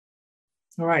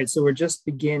All right, so we're just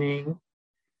beginning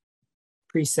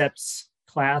precepts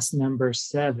class number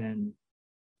 7.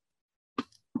 And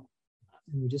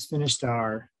we just finished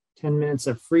our 10 minutes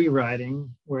of free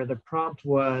writing, where the prompt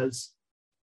was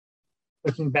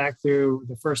looking back through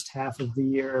the first half of the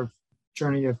year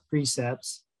journey of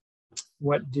precepts.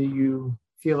 What do you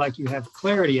feel like you have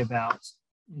clarity about?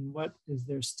 And what is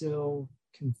there still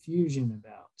confusion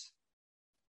about?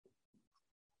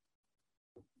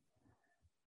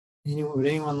 Would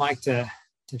anyone like to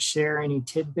share any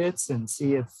tidbits and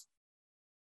see if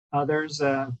others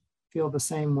feel the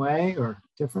same way or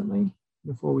differently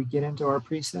before we get into our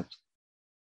precept?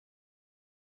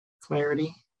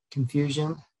 Clarity,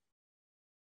 confusion,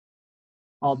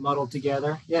 all muddled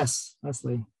together. Yes,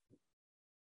 Leslie.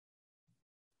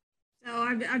 So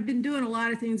I've been doing a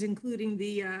lot of things, including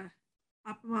the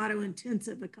Appomatto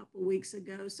Intensive a couple weeks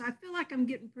ago. So I feel like I'm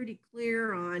getting pretty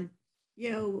clear on,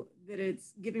 that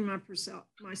it's giving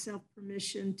myself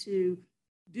permission to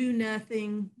do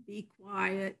nothing, be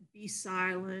quiet, be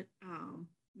silent,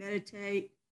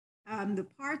 meditate. The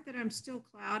part that I'm still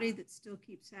cloudy, that still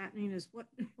keeps happening, is what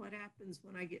happens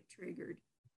when I get triggered.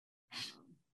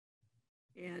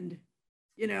 And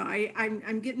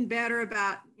I'm getting better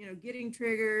about getting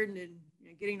triggered and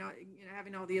getting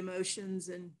having all the emotions,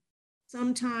 and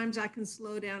sometimes I can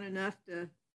slow down enough to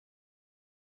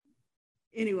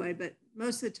anyway, but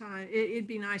most of the time it'd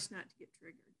be nice not to get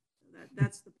triggered. So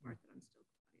that's the part that I'm still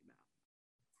talking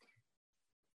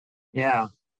about.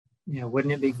 Yeah,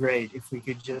 wouldn't it be great if we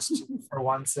could just for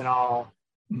once and all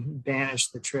banish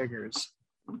the triggers?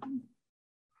 Mm-hmm.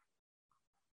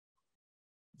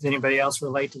 Does anybody else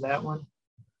relate to that one?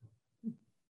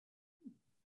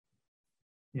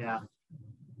 Yeah.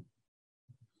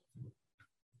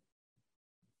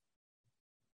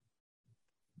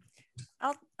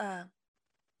 I'll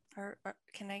or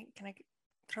can I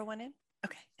throw one in?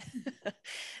 Okay.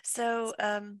 So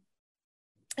I'm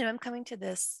coming to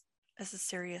this as a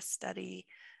serious study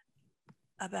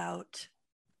about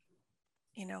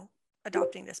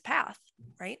adopting this path,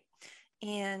 right?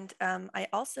 And I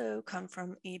also come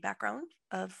from a background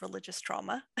of religious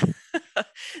trauma.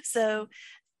 So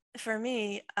for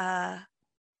me, I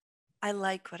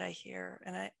like what I hear,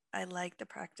 and I like the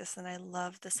practice, and I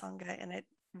love the Sangha, and it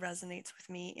resonates with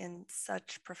me in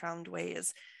such profound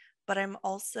ways. But I'm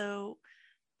also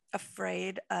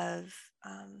afraid of,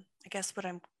 I guess, what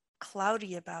I'm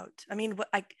cloudy about. I mean,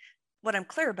 what I'm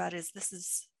clear about is this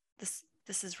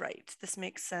is right. This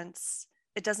makes sense.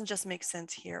 It doesn't just make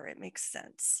sense here. It makes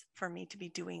sense for me to be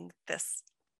doing this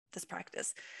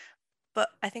practice. But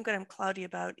I think what I'm cloudy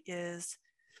about is,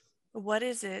 what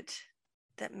is it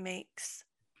that makes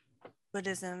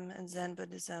Buddhism and Zen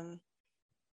Buddhism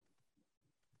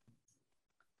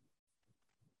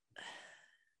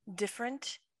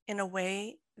different in a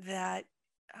way that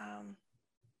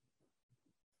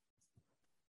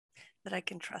that I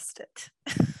can trust it.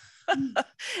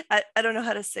 I don't know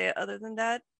how to say it other than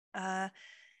that. I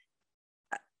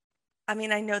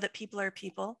mean, I know that people are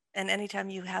people, and anytime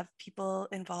you have people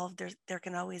involved, there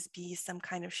can always be some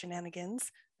kind of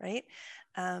shenanigans, right?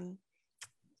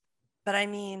 But I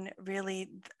mean, really,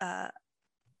 I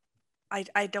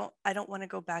don't want to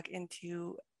go back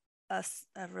into a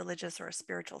religious or a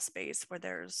spiritual space where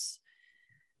there's,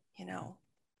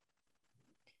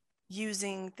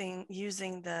 using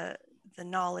the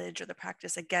knowledge or the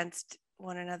practice against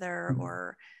one another,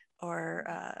 or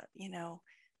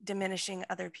diminishing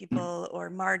other people, or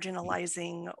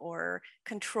marginalizing, or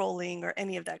controlling, or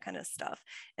any of that kind of stuff.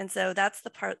 And so that's the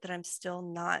part that I'm still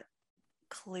not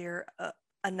clear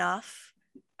enough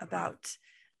about.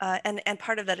 And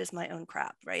part of that is my own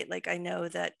crap, right? Like, I know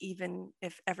that even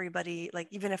if everybody, like,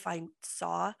 even if I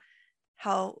saw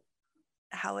how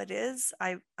it is,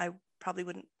 I probably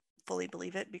wouldn't fully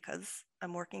believe it, because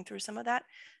I'm working through some of that.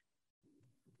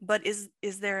 But is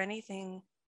there anything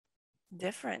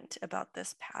different about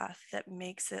this path that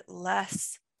makes it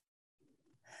less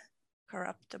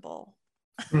corruptible?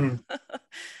 And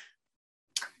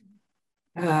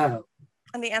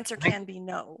the answer can be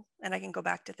no, and I can go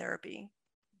back to therapy.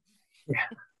 Yeah.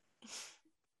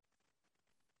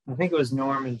 I think it was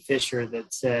Norman Fisher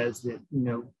that says that,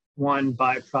 one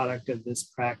byproduct of this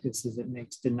practice is it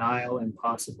makes denial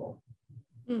impossible.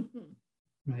 Mm-hmm.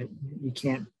 Right? You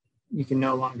can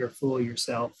no longer fool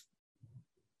yourself.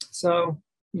 So,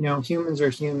 humans are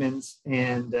humans,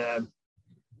 and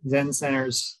Zen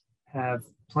centers have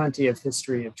plenty of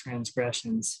history of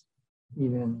transgressions,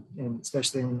 even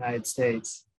especially in the United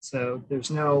States. So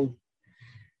there's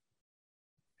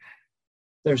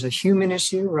a human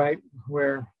issue, right,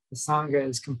 where the Sangha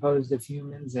is composed of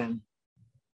humans, and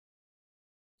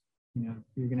You know,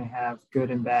 you're going to have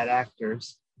good and bad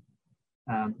actors.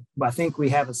 But I think we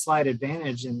have a slight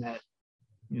advantage in that,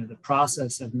 you know, the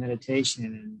process of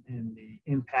meditation and the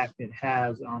impact it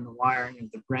has on the wiring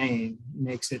of the brain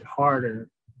makes it harder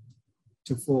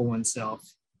to fool oneself,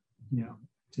 you know,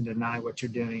 to deny what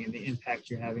you're doing and the impact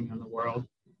you're having on the world.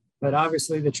 But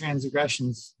obviously the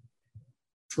transgressions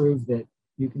prove that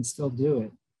you can still do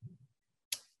it.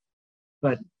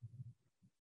 But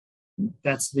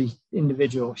that's the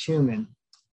individual human.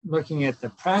 Looking at the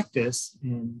practice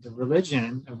and the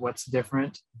religion of what's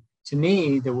different, to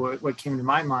me, what came to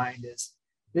my mind is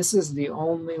this is the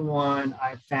only one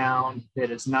I found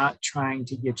that is not trying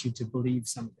to get you to believe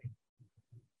something.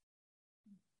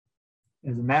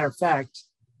 As a matter of fact,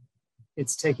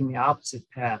 it's taking the opposite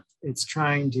path. It's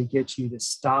trying to get you to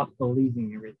stop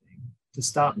believing everything, to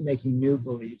stop making new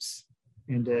beliefs,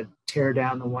 and to tear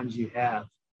down the ones you have,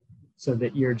 so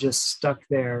that you're just stuck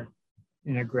there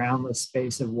in a groundless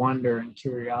space of wonder and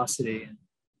curiosity and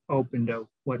open to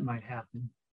what might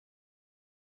happen.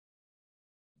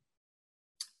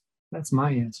 That's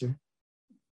my answer.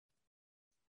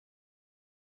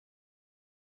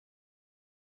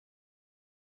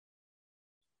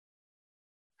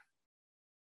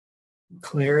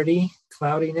 Clarity,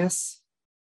 cloudiness.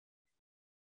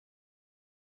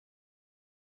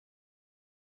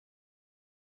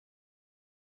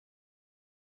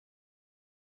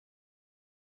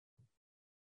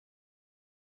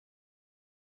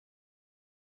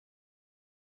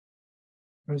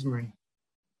 Rosemary.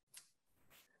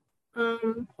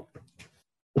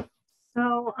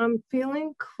 So I'm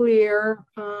feeling clear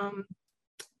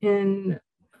in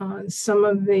some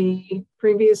of the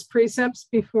previous precepts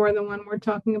before the one we're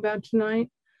talking about tonight.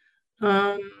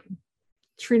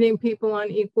 Treating people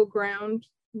on equal ground.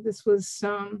 This was,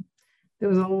 there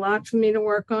was a lot for me to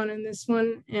work on in this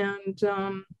one. And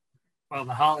well,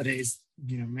 the holidays,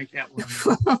 you know, make that one.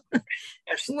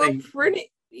 well,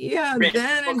 pretty, yeah. Rich.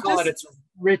 Then we'll call it it's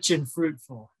rich and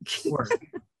fruitful work.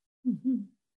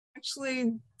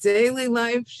 Actually, daily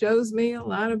life shows me a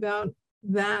lot about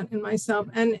that in myself.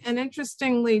 And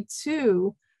interestingly,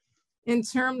 too, in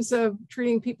terms of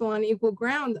treating people on equal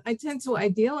ground, I tend to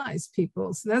idealize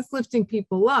people. So that's lifting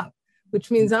people up, which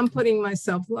means I'm putting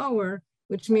myself lower,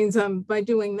 which means by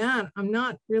doing that, I'm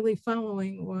not really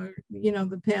following or, you know,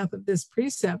 the path of this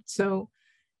precept. So,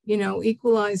 you know,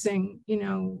 equalizing, you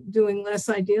know, doing less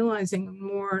idealizing and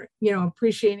more, you know,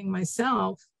 appreciating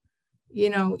myself, you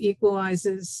know,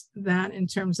 equalizes that in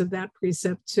terms of that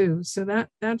precept too. So that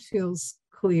feels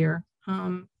clear.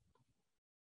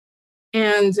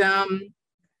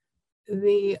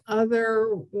 The other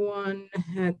one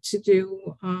had to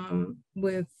do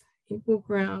with equal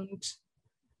ground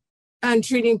and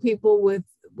treating people with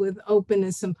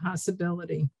openness and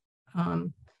possibility. I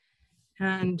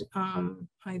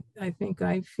think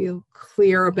I feel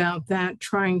clear about that,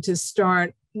 trying to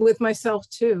start with myself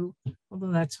too,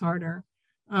 although that's harder,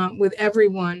 with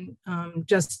everyone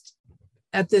just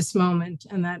at this moment,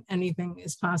 and that anything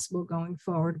is possible going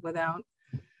forward without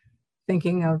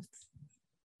thinking of,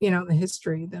 you know, the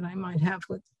history that I might have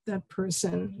with that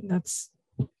person. That's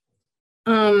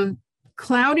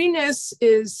cloudiness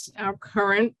is our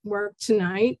current work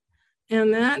tonight.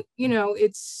 And that, you know,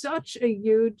 it's such a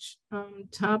huge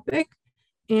topic.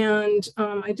 And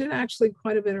I did actually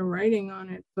quite a bit of writing on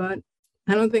it, but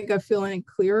I don't think I feel any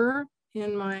clearer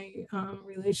in my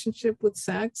relationship with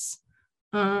sex.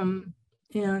 I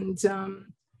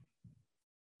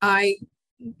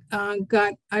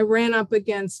ran up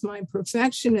against my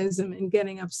perfectionism and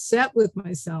getting upset with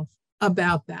myself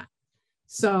about that.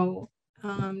 So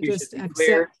just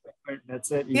accept.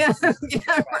 That's it. Yeah,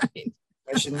 yeah, right.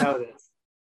 I should know this.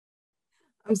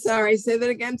 I'm sorry, say that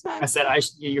again, Todd. I said,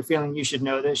 you're feeling you should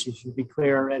know this. You should be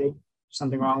clear already.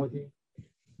 Something wrong with you?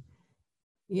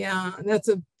 Yeah, that's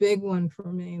a big one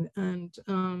for me. And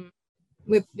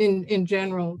in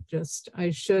general, just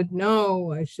I should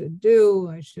know, I should do,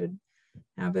 I should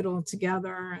have it all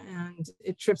together, and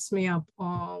it trips me up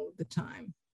all the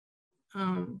time.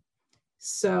 I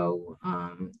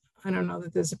don't know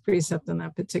that there's a precept on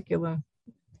that particular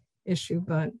issue,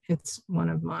 but it's one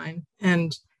of mine.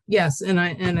 And yes, and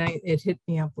it hit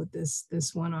me up with this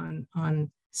one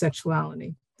on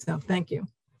sexuality. So thank you.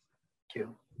 Thank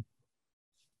you.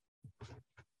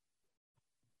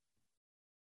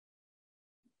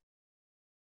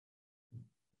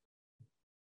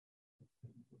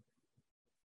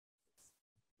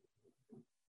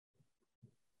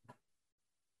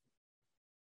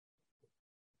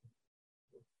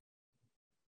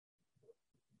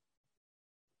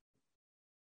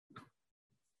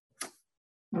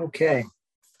 Okay.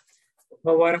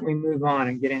 Well, why don't we move on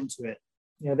and get into it?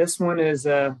 Yeah, this one is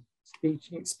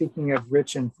speaking of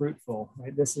rich and fruitful,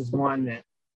 right? This is one that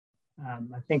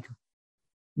I think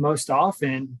most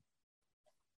often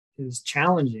is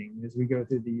challenging as we go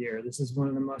through the year. This is one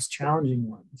of the most challenging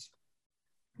ones.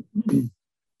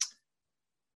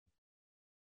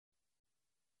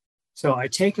 So I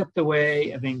take up the way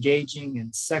of engaging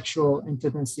in sexual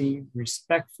intimacy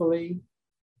respectfully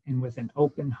and with an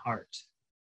open heart.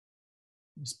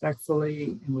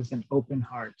 Respectfully and with an open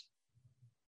heart.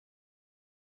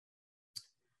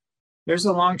 There's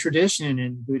a long tradition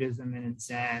in Buddhism and in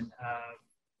Zen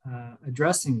of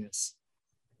addressing this,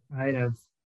 right?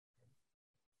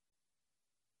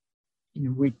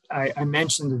 I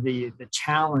mentioned the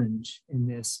challenge in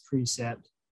this precept.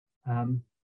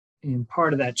 And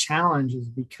part of that challenge is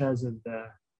because of the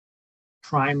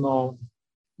primal,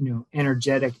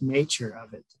 energetic nature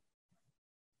of it.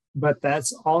 But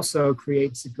that's also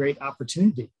creates a great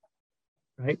opportunity,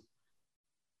 right?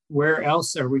 Where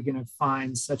else are we going to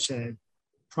find such a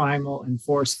primal and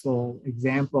forceful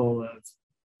example of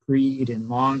greed and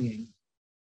longing,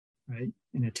 right?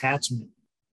 And attachment.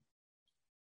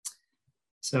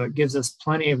 So it gives us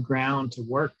plenty of ground to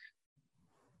work,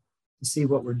 to see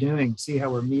what we're doing, see how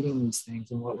we're meeting these things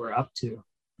and what we're up to.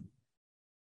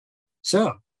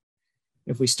 So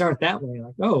if we start that way,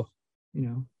 like,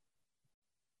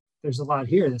 there's a lot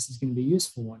here, this is going to be a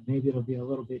useful one. Maybe it'll be a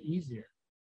little bit easier.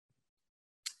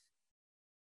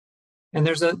 And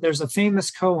there's a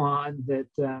famous koan that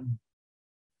kind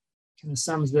of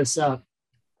sums this up.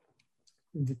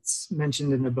 It's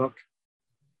mentioned in the book.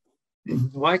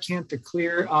 Why can't the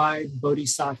clear-eyed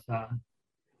bodhisattva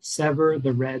sever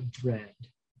the red thread?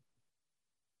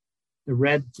 The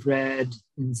red thread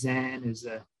in Zen is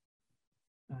a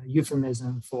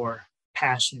euphemism for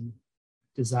passion,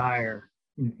 desire,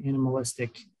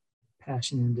 animalistic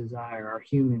passion and desire, our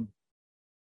human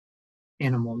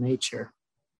animal nature.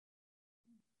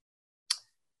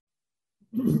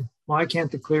 Why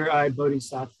can't the clear-eyed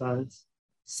bodhisattvas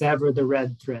sever the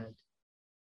red thread?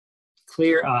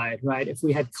 Clear-eyed, right? If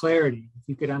we had clarity, if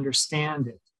you could understand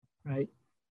it, right?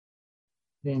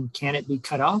 Then can it be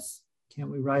cut off?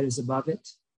 Can't we rise above it?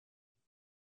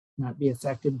 Not be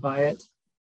affected by it?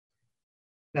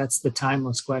 That's the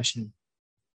timeless question.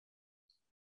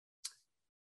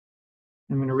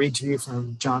 I'm going to read to you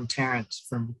from John Tarrant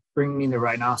from Bring Me the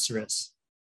Rhinoceros.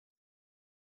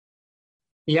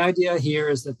 The idea here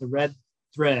is that the red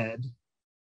thread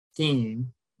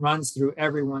theme runs through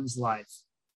everyone's life.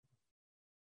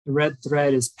 The red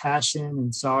thread is passion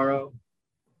and sorrow,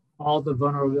 all the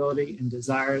vulnerability and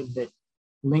desire that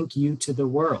link you to the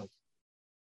world.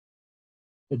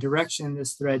 The direction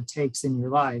this thread takes in your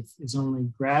life is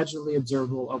only gradually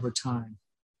observable over time.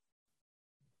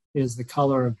 It is the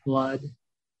color of blood,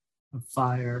 of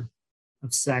fire,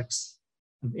 of sex,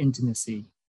 of intimacy.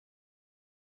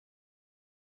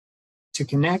 To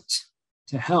connect,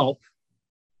 to help,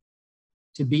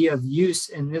 to be of use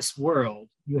in this world,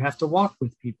 you have to walk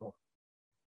with people,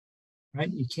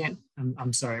 right? You can't,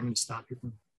 I'm sorry, I'm going to stop here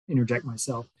and interject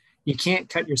myself. You can't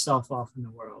cut yourself off in the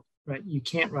world, right? You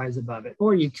can't rise above it,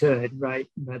 or you could, right?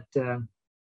 But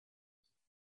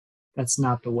that's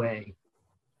not the way.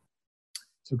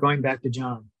 So going back to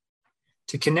John,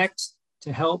 to connect,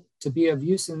 to help, to be of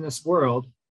use in this world,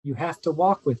 you have to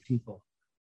walk with people.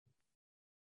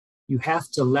 You have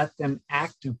to let them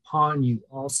act upon you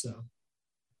also,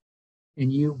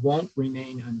 and you won't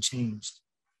remain unchanged.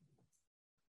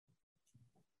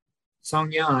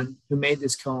 Songyan, who made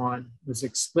this koan, was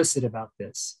explicit about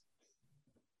this.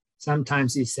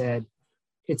 Sometimes he said,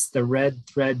 it's the red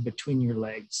thread between your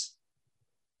legs.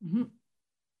 Mm-hmm.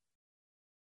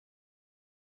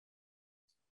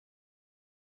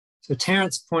 So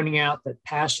Tarrant's pointing out that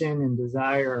passion and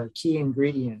desire are key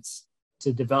ingredients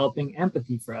to developing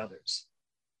empathy for others.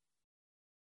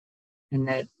 And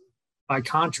that by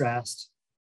contrast,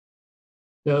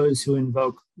 those who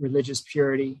invoke religious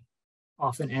purity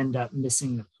often end up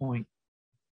missing the point.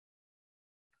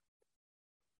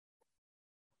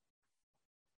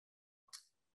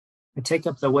 I take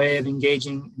up the way of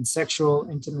engaging in sexual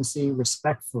intimacy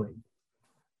respectfully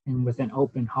and with an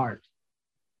open heart.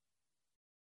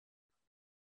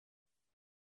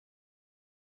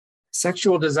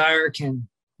 Sexual desire can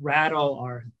rattle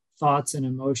our thoughts and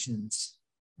emotions,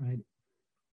 right?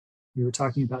 We were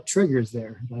talking about triggers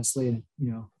there, Leslie, a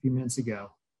few minutes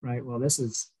ago, right? Well, this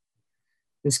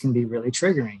can be really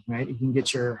triggering, right? You can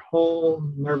get your whole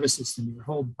nervous system, your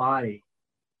whole body,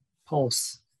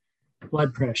 pulse,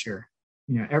 blood pressure,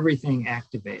 everything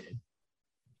activated.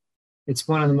 It's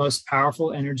one of the most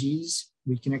powerful energies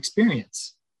we can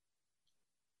experience.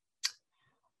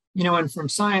 You know, and from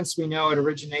science, we know it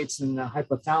originates in the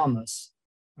hypothalamus,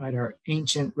 right? Our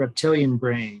ancient reptilian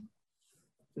brain,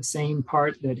 the same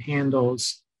part that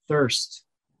handles thirst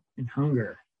and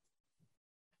hunger,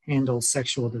 handles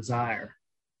sexual desire.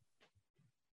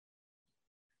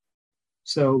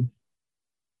 So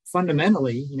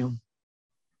fundamentally, you know,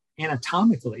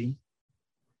 anatomically,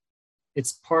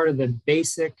 it's part of the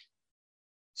basic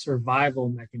survival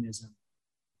mechanism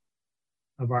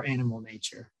of our animal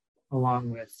nature, along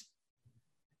with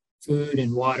food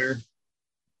and water,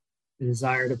 the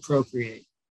desire to procreate,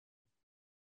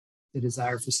 the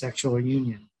desire for sexual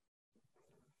union.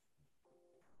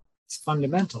 It's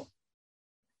fundamental.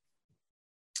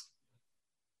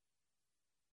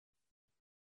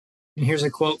 And here's a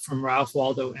quote from Ralph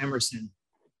Waldo Emerson.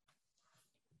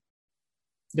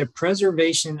 The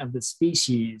preservation of the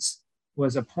species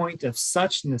was a point of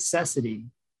such necessity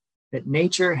that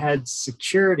nature had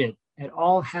secured it at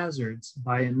all hazards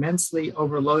by immensely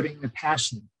overloading the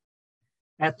passion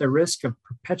at the risk of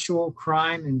perpetual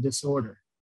crime and disorder.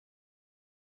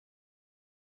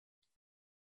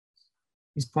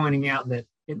 He's pointing out that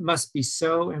it must be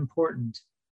so important,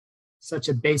 such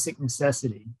a basic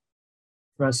necessity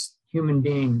for us human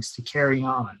beings to carry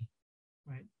on,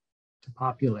 right, to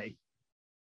populate,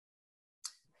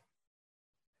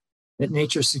 that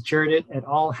nature secured it at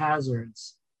all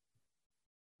hazards,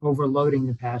 overloading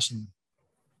the passion,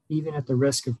 even at the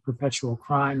risk of perpetual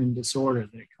crime and disorder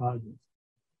that it causes.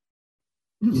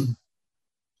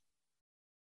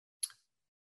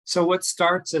 So what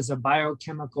starts as a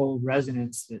biochemical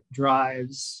resonance that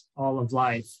drives all of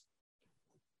life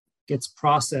gets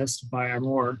processed by our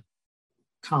more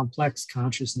complex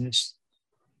consciousness,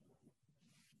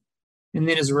 and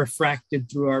then is refracted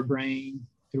through our brain,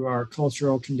 through our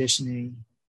cultural conditioning,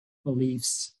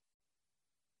 beliefs,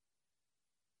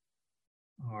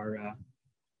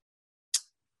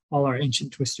 all our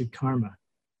ancient twisted karma,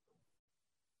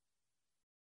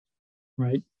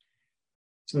 right?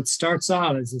 So it starts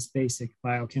out as this basic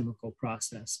biochemical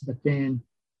process, but then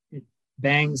it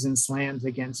bangs and slams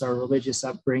against our religious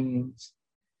upbringings,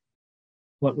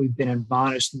 what we've been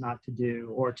admonished not to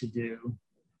do or to do,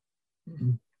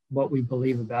 what we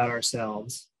believe about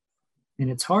ourselves. And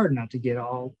it's hard not to get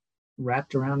all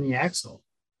wrapped around the axle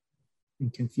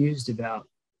and confused about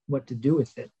what to do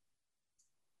with it.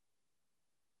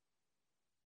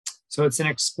 So it's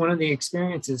one of the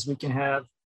experiences we can have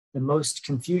the most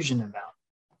confusion about.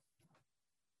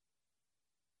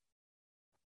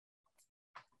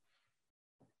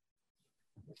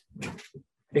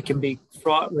 It can be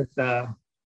fraught with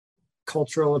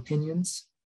cultural opinions,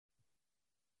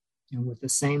 and with the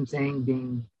same thing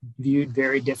being viewed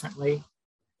very differently,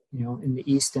 you know, in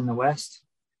the East and the West,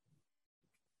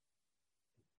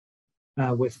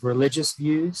 with religious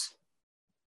views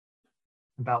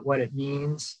about what it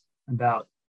means, about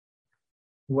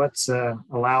what's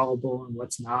allowable and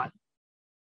what's not,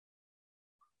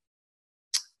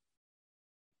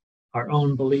 our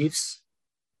own beliefs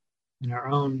and our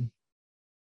own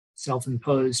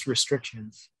self-imposed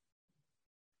restrictions.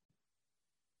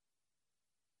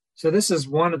 So this is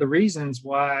one of the reasons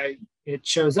why it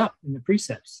shows up in the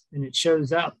precepts and it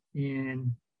shows up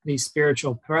in these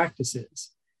spiritual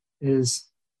practices, is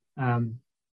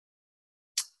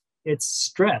it's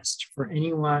stressed for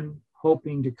anyone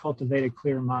hoping to cultivate a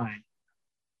clear mind,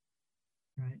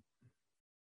 right?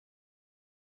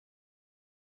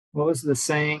 What was the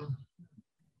saying?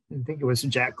 I think it was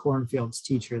Jack Kornfield's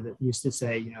teacher that used to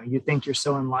say, you know, you think you're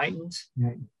so enlightened, you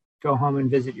know, go home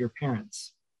and visit your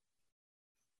parents.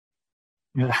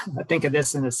 You know, I think of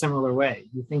this in a similar way.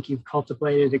 You think you've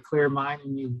cultivated a clear mind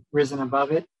and you've risen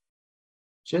above it,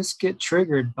 just get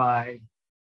triggered by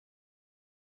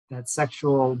that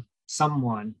sexual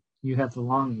someone you have the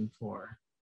longing for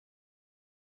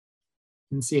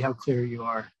and see how clear you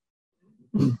are.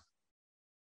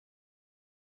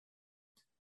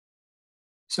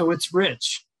 So it's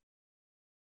rich.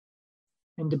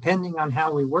 And depending on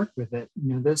how we work with it,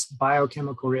 you know, this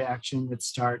biochemical reaction that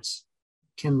starts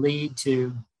can lead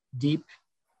to deep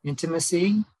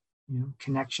intimacy, you know,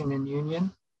 connection and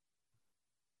union,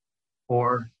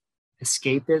 or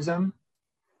escapism,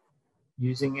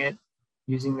 using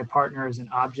the partner as an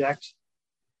object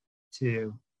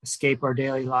to escape our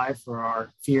daily life or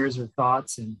our fears or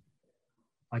thoughts, and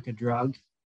like a drug.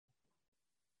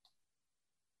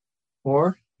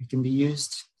 Or it can be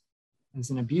used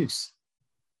as an abuse,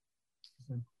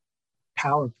 as a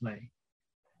power play.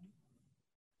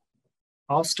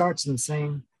 All starts in the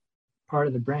same part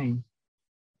of the brain.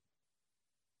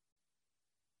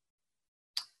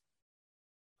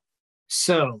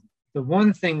 So the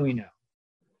one thing we know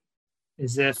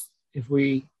is if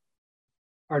we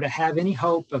are to have any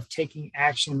hope of taking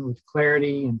action with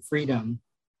clarity and freedom,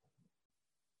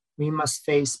 we must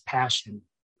face passion.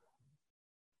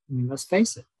 We must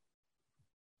face it.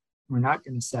 We're not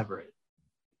going to sever it.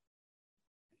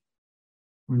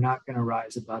 We're not going to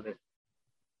rise above it.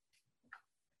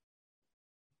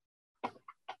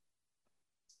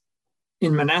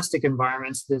 In monastic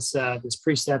environments, this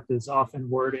precept is often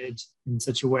worded in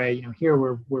such a way, here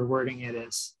we're wording it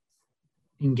as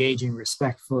engaging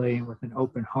respectfully and with an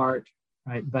open heart,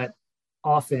 right? But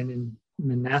often in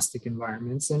monastic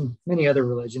environments and many other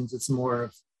religions, it's more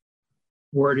of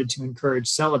worded to encourage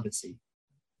celibacy,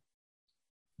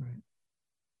 right?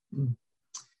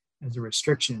 As a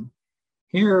restriction.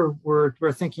 Here, we're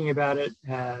thinking about it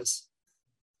as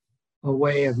a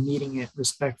way of meeting it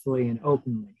respectfully and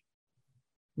openly.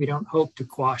 We don't hope to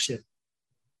quash it.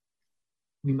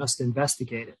 We must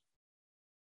investigate it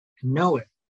and know it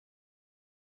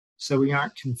so we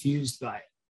aren't confused by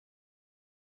it.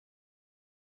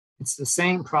 It's the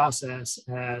same process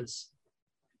as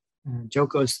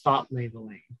Joko's thought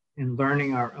labeling and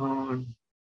learning our own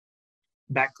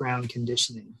background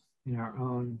conditioning in our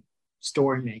own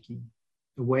story making,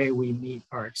 the way we meet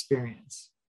our experience.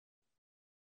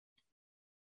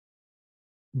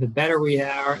 The better we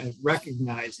are at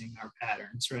recognizing our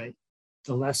patterns, right,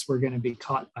 the less we're going to be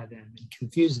caught by them and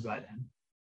confused by them.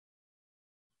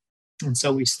 And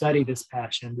so we study this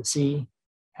passion to see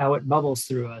how it bubbles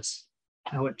through us,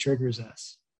 how it triggers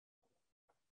us.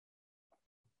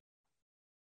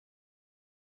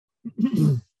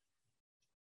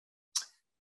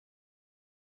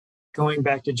 Going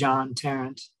back to John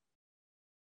Tarrant,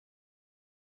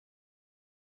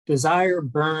 desire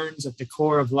burns at the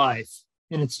core of life,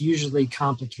 and it's usually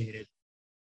complicated.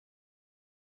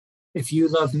 If you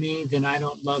love me, then I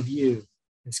don't love you,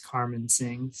 as Carmen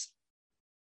sings.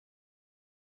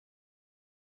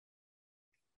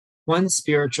 One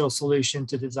spiritual solution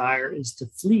to desire is to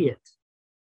flee it.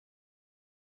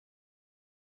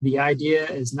 The idea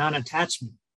is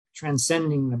non-attachment,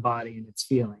 transcending the body and its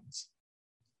feelings.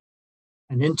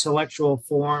 An intellectual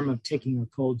form of taking a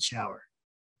cold shower.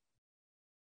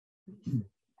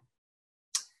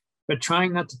 But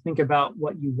trying not to think about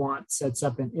what you want sets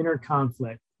up an inner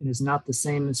conflict and is not the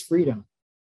same as freedom.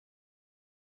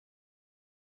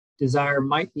 Desire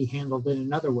might be handled in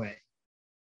another way,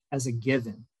 as a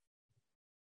given.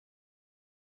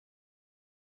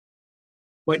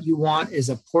 What you want is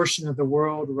a portion of the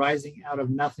world rising out of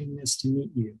nothingness to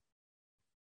meet you.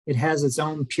 It has its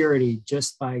own purity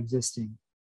just by existing.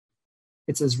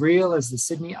 It's as real as the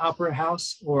Sydney Opera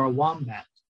House or a wombat.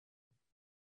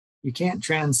 You can't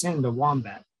transcend a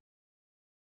wombat.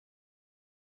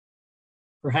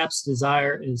 Perhaps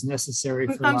desire is necessary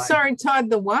for I'm life. sorry, Todd,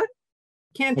 the what?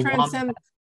 Can't transcend?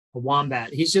 A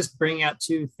wombat. He's just bringing out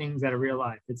two things out of real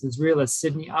life. It's as real as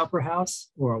Sydney Opera House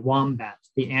or a wombat,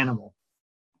 the animal.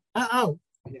 Oh.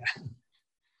 Yeah.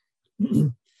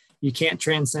 You can't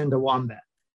transcend a wombat.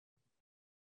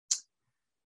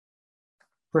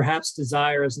 Perhaps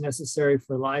desire is necessary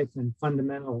for life and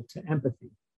fundamental to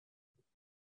empathy.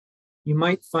 You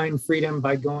might find freedom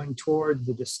by going toward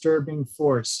the disturbing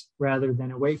force rather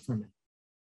than away from it.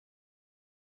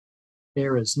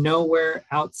 There is nowhere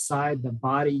outside the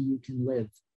body you can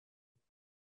live.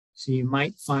 So you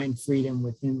might find freedom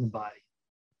within the body.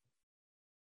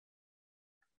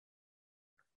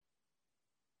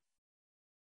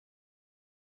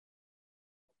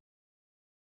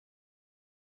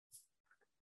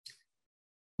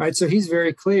 Right, so he's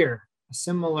very clear, a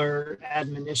similar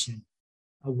admonition,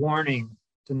 a warning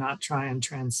to not try and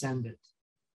transcend it.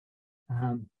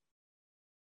 I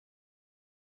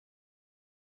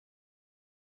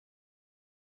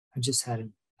just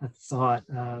had a thought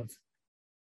of,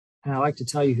 and I like to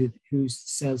tell you who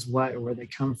says what or where they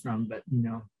come from, but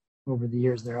over the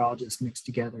years, they're all just mixed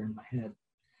together in my head.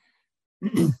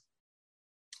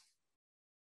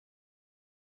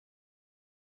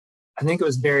 I think it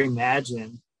was Barry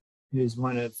Magin, who's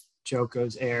one of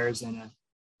Joko's heirs and a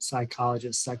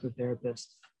psychologist, psychotherapist,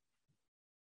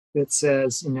 that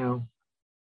says, the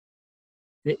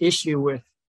issue with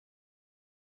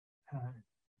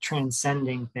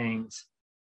transcending things,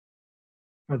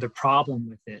 or the problem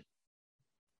with it,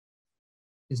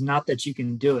 is not that you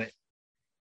can do it,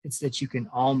 it's that you can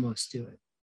almost do it.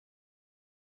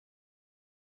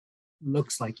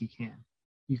 Looks like you can.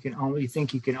 You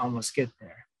think you can almost get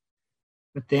there.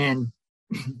 But then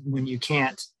when you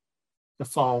can't, the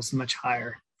fall's much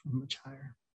higher, much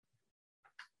higher.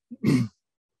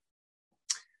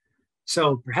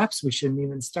 So perhaps we shouldn't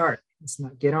even start. Let's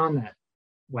not get on that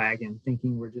wagon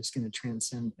thinking we're just going to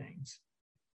transcend things.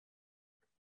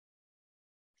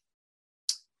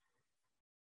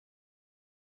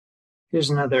 Here's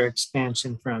another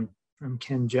expansion from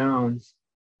Ken Jones.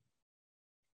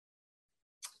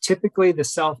 Typically, the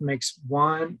self makes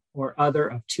one or other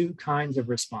of two kinds of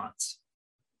response.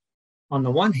 On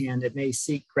the one hand, it may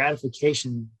seek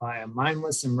gratification by a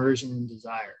mindless immersion in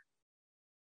desire.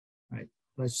 Right?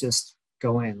 Let's just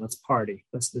go in, let's party,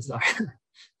 let's desire.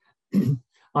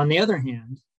 On the other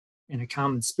hand, in a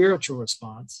common spiritual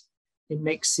response, it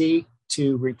may seek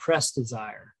to repress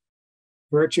desire,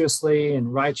 virtuously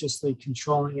and righteously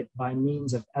controlling it by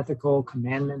means of ethical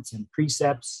commandments and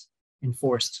precepts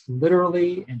enforced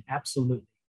literally and absolutely.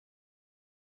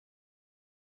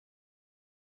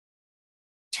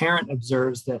 Tarrant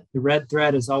observes that the red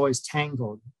thread is always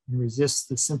tangled and resists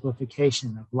the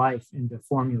simplification of life into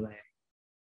formulae.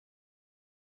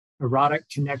 Erotic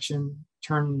connection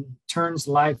turns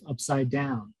life upside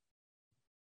down.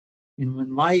 And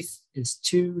when life is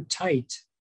too tight,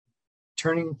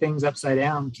 turning things upside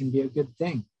down can be a good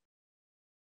thing.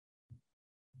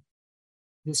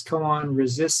 This koan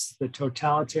resists the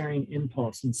totalitarian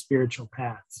impulse in spiritual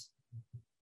paths.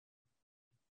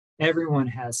 Everyone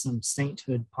has some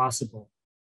sainthood possible,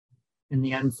 and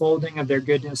the unfolding of their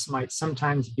goodness might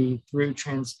sometimes be through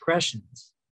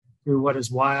transgressions, through what is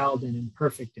wild and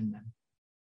imperfect in them.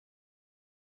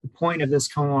 The point of this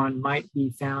koan might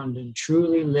be found in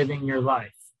truly living your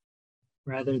life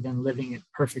rather than living it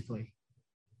perfectly.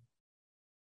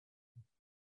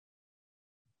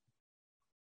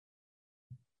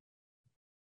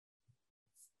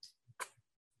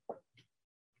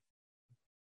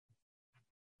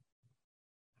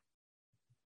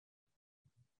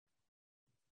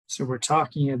 So we're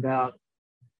talking about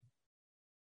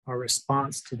our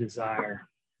response to desire.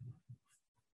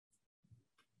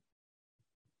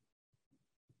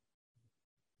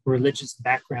 Religious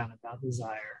background about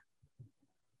desire,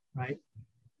 right?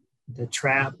 The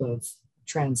trap of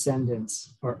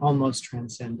transcendence or almost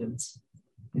transcendence,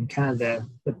 and kind of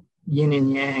the yin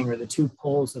and yang, or the two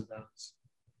poles of those.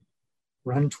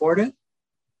 Run toward it,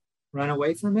 run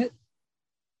away from it.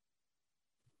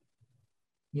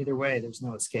 Either way, there's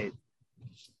no escape.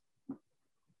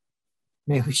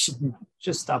 Maybe we should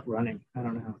just stop running. I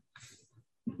don't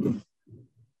know.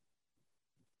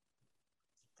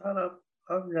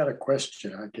 I've got a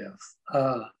question, I guess.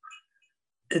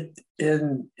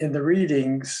 In the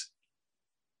readings,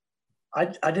 I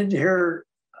didn't hear,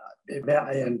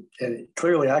 and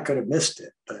clearly I could have missed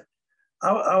it, but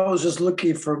I was just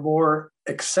looking for more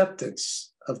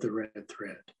acceptance of the red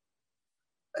thread.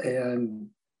 And,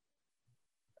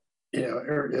 you know,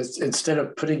 instead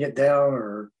of putting it down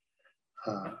or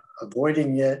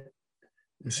avoiding it,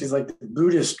 it seems like the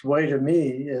Buddhist way to me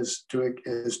is to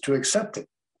accept it.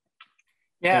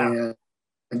 Yeah.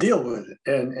 And deal with it.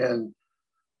 And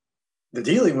the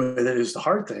dealing with it is the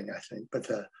hard thing, I think. But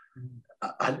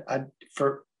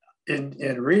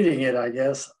in reading it, I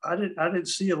guess I didn't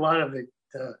see a lot of the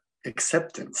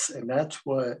acceptance, and that's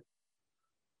what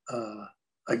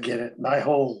again, my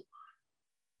whole,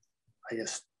 I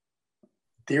guess,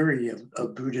 theory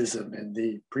of Buddhism and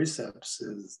the precepts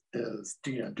is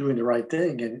you know, doing the right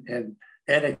thing and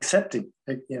accepting,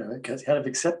 you know, kind of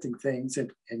accepting things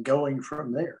and going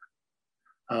from there.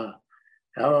 I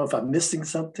don't know if I'm missing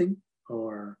something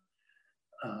or.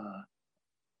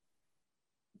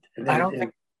 I don't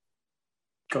think.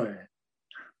 Go ahead.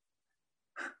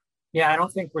 Yeah, I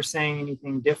don't think we're saying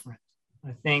anything different.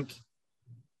 I think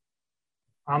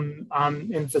I'm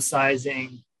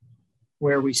emphasizing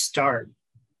where we start,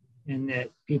 and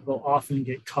that people often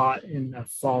get caught in a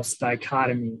false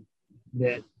dichotomy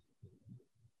that,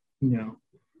 you know,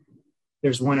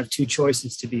 there's one of two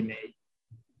choices to be made,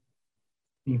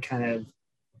 and kind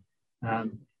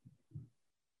of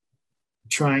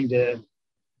trying to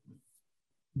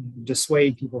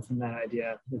dissuade people from that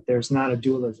idea that there's not a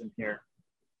dualism here.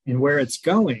 And where it's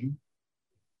going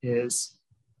is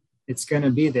it's going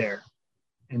to be there.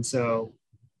 And so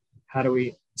how do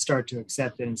we start to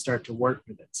accept it and start to work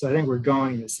with it? So I think we're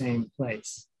going the same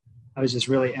place. I was just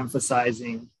really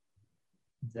emphasizing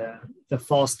the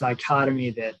false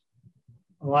dichotomy that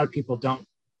a lot of people don't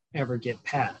ever get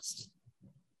past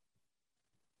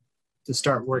to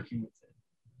start working with it.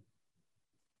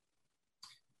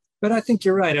 But I think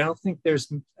you're right. I don't think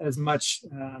there's as much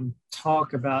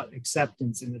talk about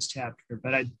acceptance in this chapter,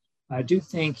 but I do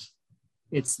think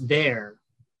it's there.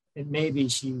 It maybe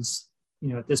she's, you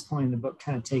know, at this point in the book,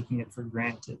 kind of taking it for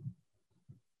granted.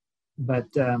 But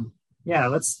yeah,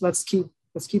 let's keep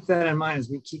that in mind as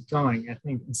we keep going, I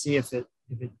think, and see if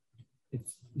you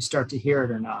start to hear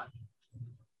it or not,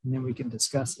 and then we can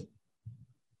discuss it.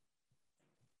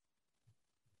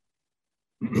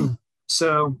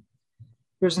 So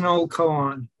here's an old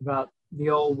koan about the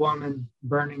old woman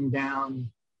burning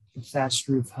down the thatched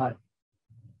roof hut.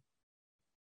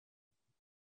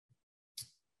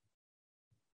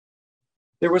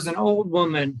 There was an old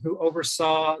woman who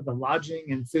oversaw the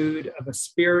lodging and food of a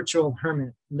spiritual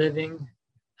hermit living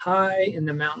high in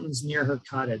the mountains near her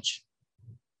cottage.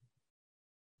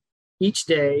 Each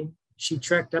day, she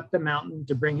trekked up the mountain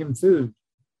to bring him food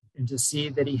and to see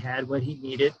that he had what he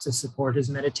needed to support his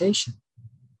meditation.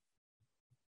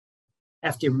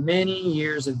 After many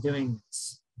years of doing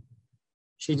this,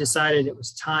 she decided it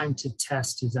was time to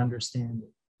test his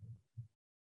understanding.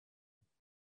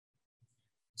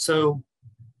 So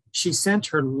she sent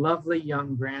her lovely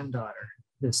young granddaughter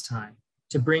this time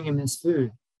to bring him his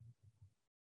food.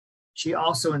 She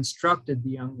also instructed the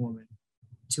young woman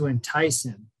to entice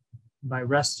him by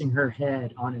resting her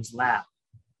head on his lap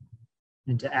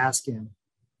and to ask him,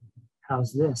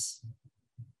 "How's this?"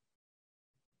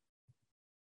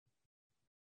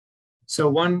 So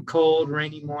one cold,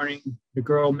 rainy morning, the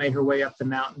girl made her way up the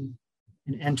mountain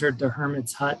and entered the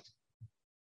hermit's hut.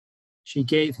 She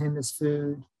gave him his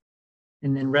food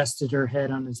and then rested her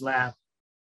head on his lap,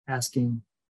 asking,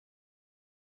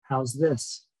 "How's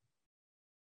this?"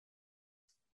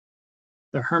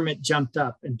 The hermit jumped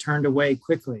up and turned away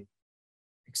quickly,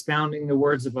 expounding the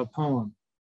words of a poem.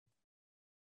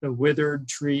 "The withered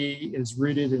tree is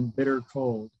rooted in bitter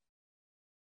cold.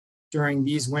 During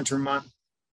these winter months,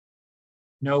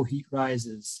 no heat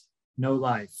rises, no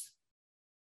life."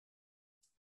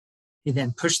 He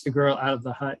then pushed the girl out of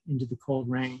the hut into the cold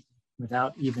rain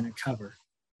without even a cover.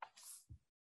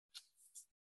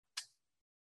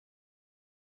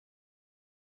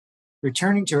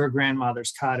 Returning to her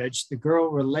grandmother's cottage, the girl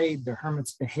relayed the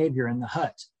hermit's behavior in the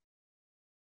hut.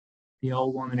 The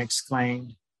old woman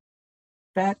exclaimed,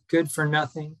 "That good for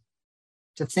nothing.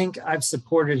 To think I've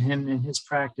supported him in his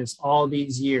practice all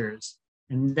these years,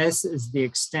 and this is the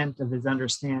extent of his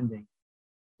understanding.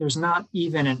 There's not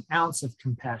even an ounce of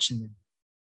compassion in him."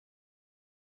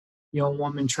 The old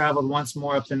woman traveled once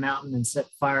more up the mountain and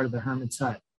set fire to the hermit's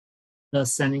hut,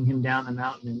 thus sending him down the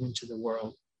mountain and into the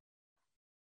world.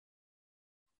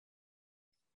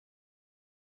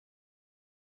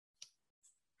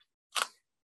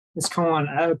 This koan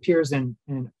appears in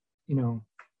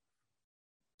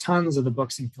tons of the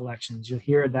books and collections. You'll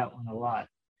hear that one a lot.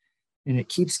 And it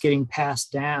keeps getting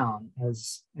passed down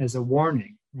as a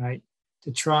warning, right?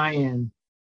 To try and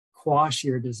quash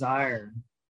your desire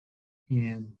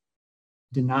and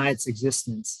deny its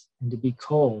existence, and to be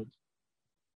cold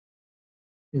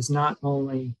is not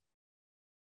only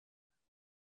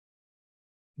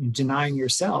denying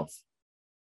yourself.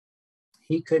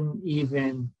 He couldn't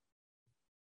even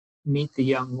meet the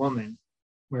young woman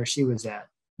where she was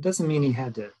at. It doesn't mean he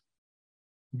had to,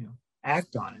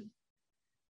 act on it,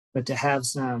 but to have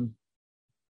some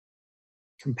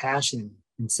compassion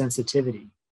and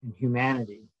sensitivity and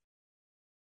humanity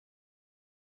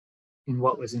in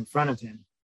what was in front of him,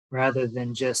 rather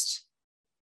than just,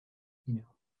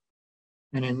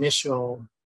 an initial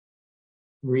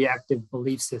reactive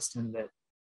belief system that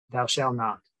thou shalt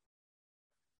not.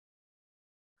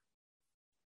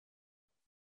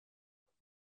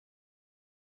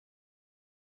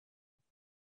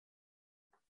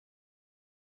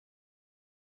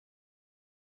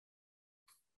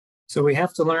 So we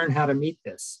have to learn how to meet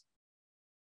this.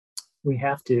 We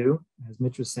have to, as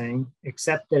Mitch was saying,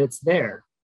 accept that it's there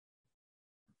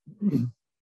and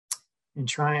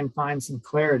try and find some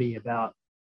clarity about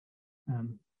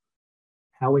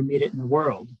how we meet it in the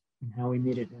world and how we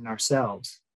meet it in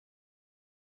ourselves.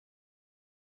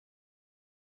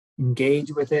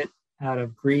 Engage with it out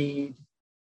of greed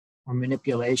or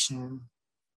manipulation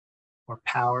or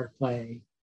power play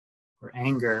or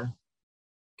anger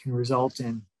can result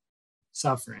in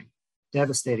suffering,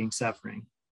 devastating suffering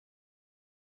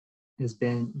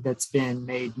that's been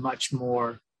made much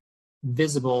more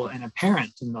visible and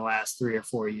apparent in the last 3 or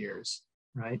 4 years,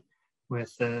 right?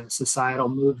 With the societal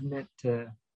movement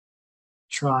to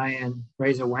try and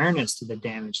raise awareness to the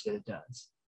damage that it does.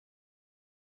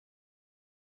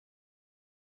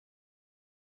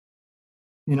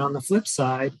 And on the flip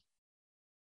side,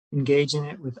 engage in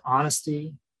it with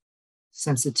honesty,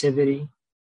 sensitivity,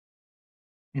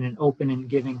 and an open and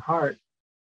giving heart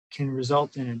can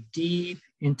result in a deep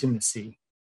intimacy,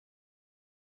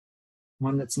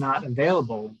 one that's not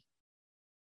available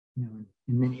in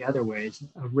many other ways,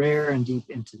 a rare and deep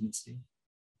intimacy.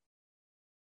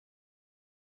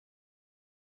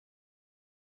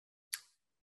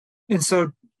 And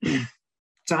so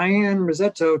Diane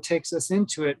Rossetto takes us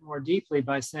into it more deeply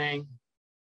by saying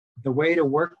the way to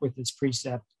work with this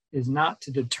precept is not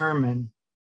to determine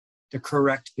the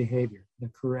correct behavior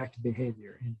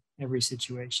in every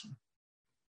situation.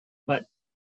 But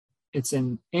it's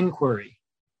an inquiry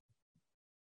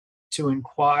to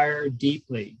inquire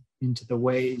deeply into the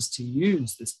ways to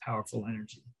use this powerful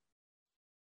energy.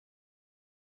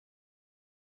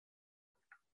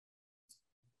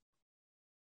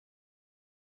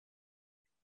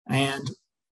 And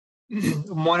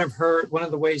one of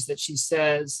the ways that she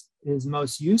says is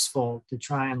most useful to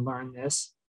try and learn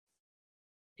this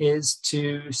is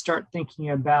to start thinking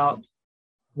about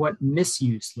what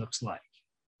misuse looks like,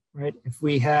 right? If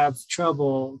we have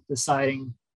trouble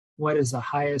deciding what does the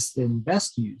highest and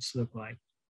best use look like,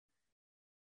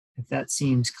 if that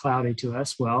seems cloudy to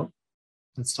us, well,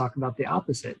 let's talk about the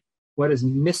opposite. What does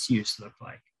misuse look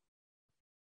like?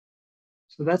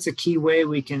 So that's a key way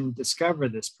we can discover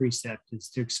this precept, is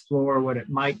to explore what it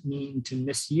might mean to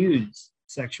misuse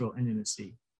sexual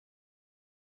intimacy.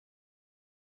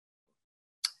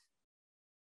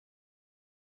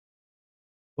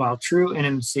 While true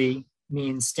intimacy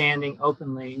means standing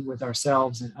openly with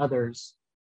ourselves and others,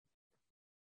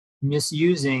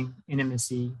 misusing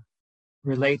intimacy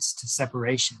relates to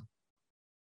separation.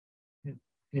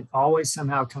 It always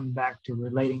somehow comes back to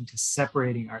relating to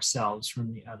separating ourselves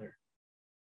from the other.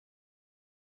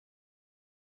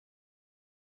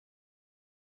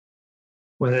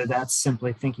 Whether that's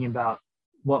simply thinking about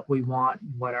what we want,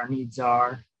 what our needs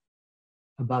are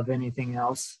above anything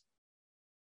else,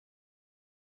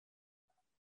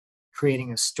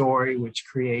 creating a story which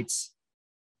creates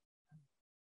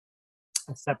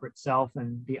a separate self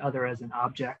and the other as an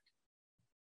object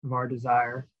of our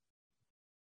desire.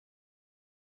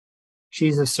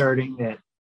 She's asserting that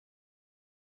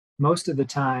most of the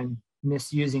time,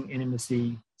 misusing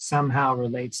intimacy somehow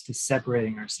relates to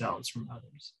separating ourselves from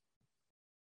others.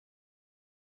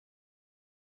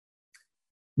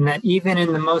 And that even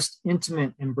in the most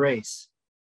intimate embrace,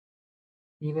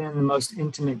 even in the most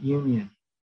intimate union,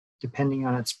 depending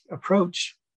on its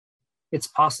approach, it's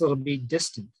possible to be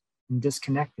distant and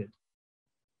disconnected.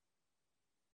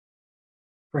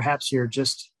 Perhaps you're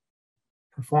just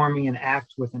performing an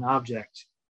act with an object,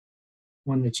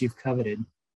 one that you've coveted.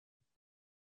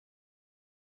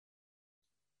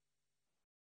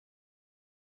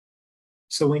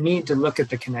 So we need to look at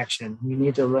the connection. We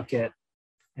need to look at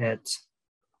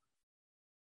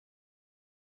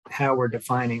how we're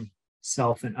defining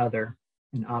self and other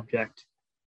and object.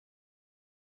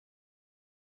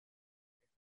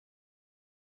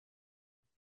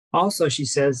 Also, she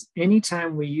says,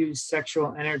 anytime we use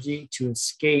sexual energy to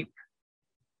escape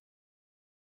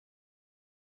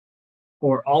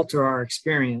or alter our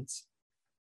experience,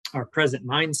 our present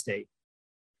mind state,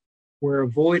 we're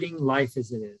avoiding life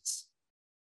as it is.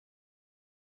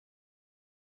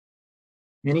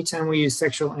 Anytime we use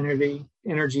sexual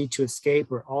energy to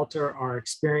escape or alter our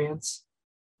experience,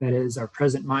 that is our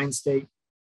present mind state,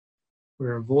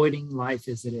 we're avoiding life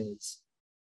as it is.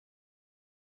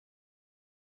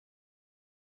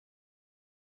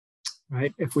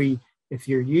 Right? If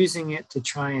you're using it to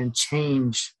try and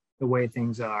change the way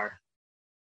things are,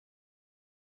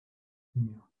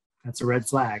 that's a red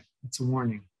flag. That's a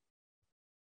warning.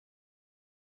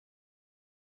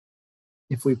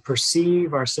 If we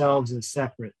perceive ourselves as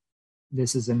separate,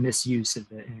 this is a misuse of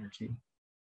the energy.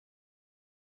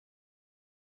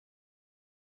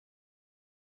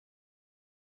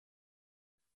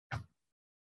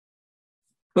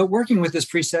 But working with this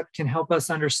precept can help us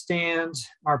understand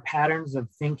our patterns of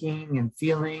thinking and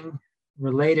feeling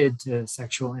related to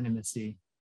sexual intimacy.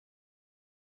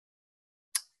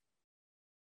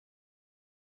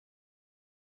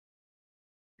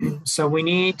 So we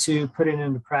need to put it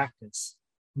into practice.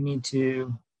 We need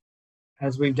to,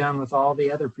 as we've done with all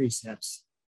the other precepts,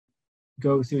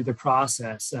 go through the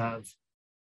process of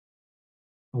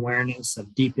awareness,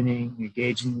 of deepening,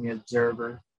 engaging the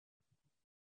observer.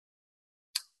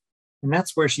 And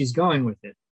that's where she's going with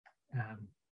it.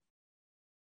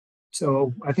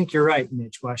 So I think you're right,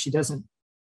 Mitch. While she doesn't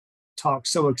talk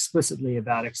so explicitly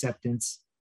about acceptance,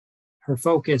 her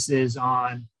focus is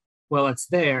on, well, it's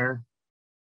there.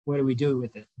 What do we do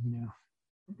with it?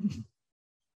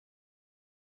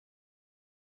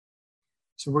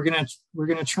 So we're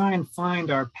gonna try and find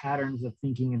our patterns of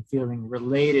thinking and feeling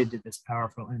related to this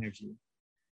powerful energy.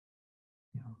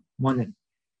 One that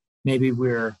maybe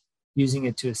we're using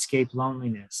it to escape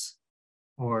loneliness,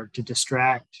 or to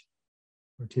distract,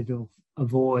 or to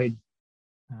avoid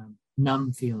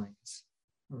numb feelings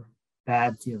or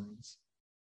bad feelings.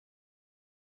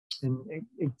 And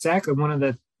exactly one of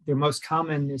the most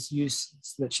common misuse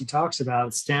that she talks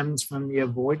about stems from the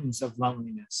avoidance of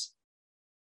loneliness.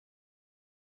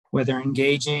 Whether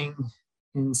engaging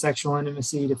in sexual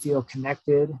intimacy to feel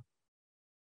connected,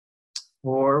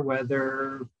 or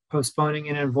whether postponing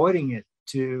and avoiding it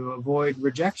to avoid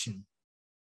rejection.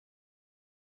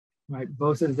 Right?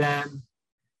 Both of them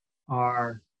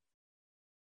are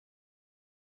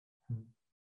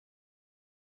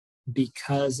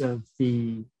because of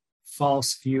the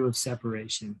false view of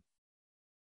separation.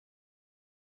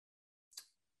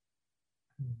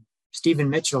 Stephen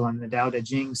Mitchell in the Tao Te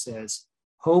Ching says,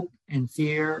 hope and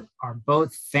fear are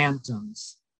both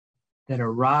phantoms that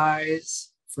arise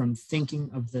from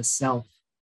thinking of the self.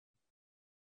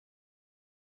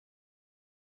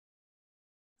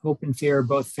 Hope and fear are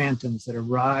both phantoms that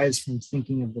arise from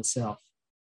thinking of the self.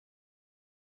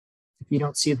 If you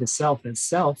don't see the self as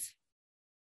self,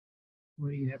 what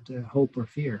do you have to hope or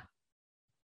fear?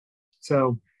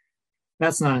 So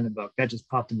that's not in the book. That just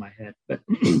popped in my head, but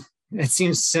it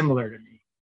seems similar to me.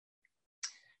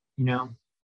 You know,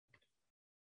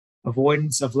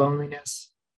 avoidance of loneliness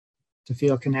to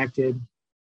feel connected,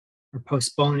 or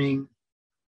postponing,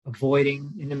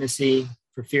 avoiding intimacy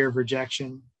for fear of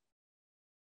rejection.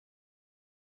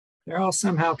 They're all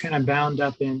somehow kind of bound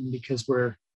up in because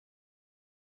we're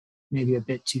maybe a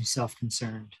bit too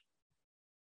self-concerned.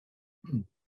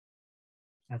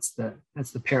 That's the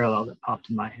parallel that popped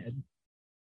in my head.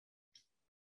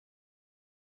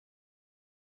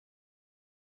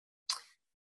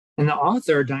 And the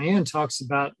author, Diane, talks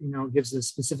about, gives a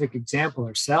specific example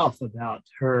herself about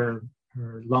her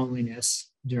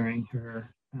loneliness during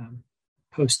her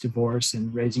post-divorce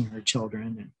and raising her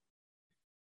children,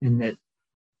 and that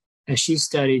as she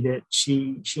studied it,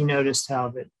 she noticed how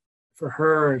that for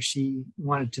her, she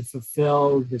wanted to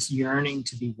fulfill this yearning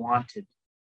to be wanted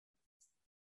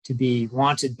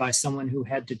by someone who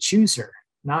had to choose her.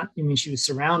 She was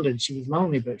surrounded, she was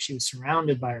lonely, but she was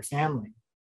surrounded by her family,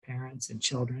 parents and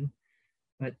children,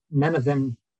 but none of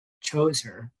them chose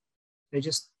her. They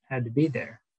just had to be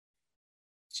there.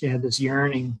 She had this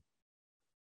yearning,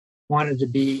 wanted to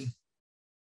be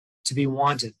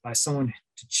wanted by someone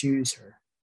to choose her.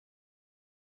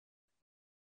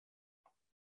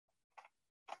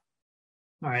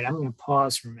 All right, I'm going to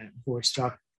pause for a minute before we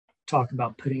talk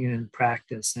about putting it in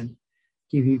practice and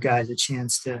give you guys a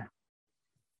chance to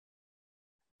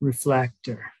reflect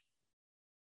or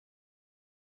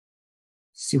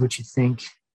see what you think.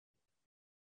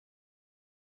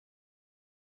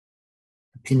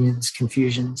 Opinions,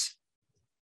 confusions.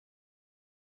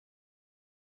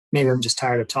 Maybe I'm just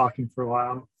tired of talking for a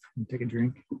while and take a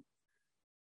drink.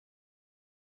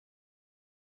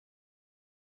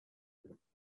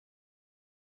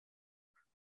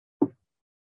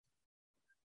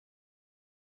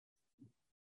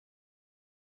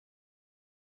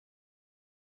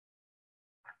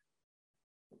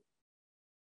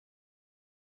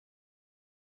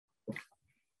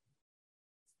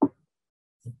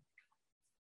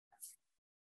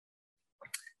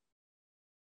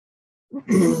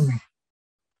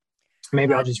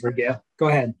 Maybe I'll just regale. Go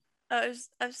ahead. I was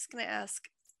just going to ask.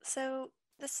 So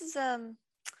this is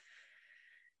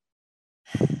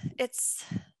it's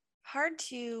hard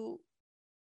to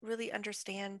really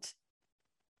understand,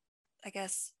 I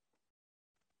guess,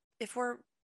 if we're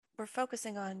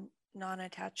focusing on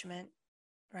non-attachment,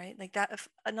 right? Like that, if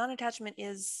a non-attachment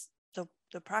is the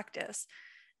practice,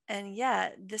 and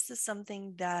yet this is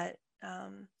something that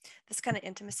this kind of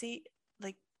intimacy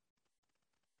like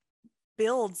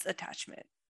builds attachment,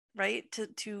 right,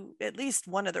 to at least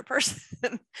one other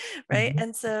person, right? Mm-hmm.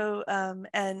 And so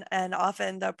and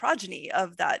often the progeny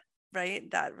of that, right,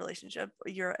 that relationship,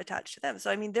 you're attached to them.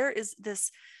 So I mean, there is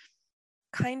this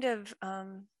kind of I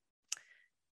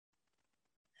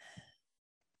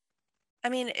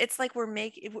mean, it's like we're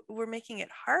making it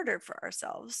harder for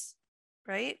ourselves,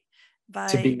 right? By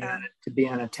to be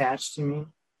unattached, you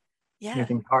mean? Yeah.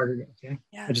 Making it harder. Okay.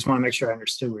 Yeah. I just want to make sure I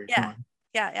understood where you're going.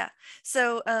 Yeah.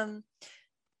 So I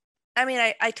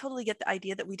mean, I totally get the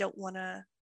idea that we don't want to,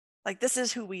 like, this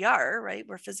is who we are, right?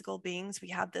 We're physical beings. We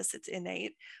have this, it's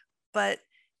innate. But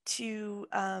to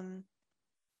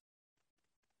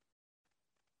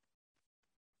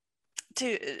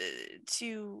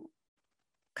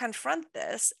confront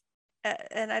this,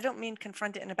 and I don't mean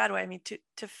confront it in a bad way. I mean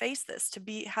to face this, to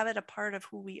have it a part of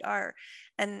who we are,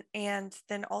 and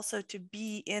then also to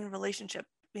be in relationship,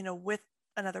 with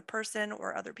another person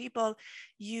or other people.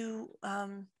 You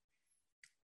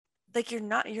like you're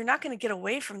not going to get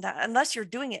away from that unless you're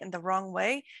doing it in the wrong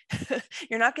way.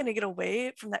 You're not going to get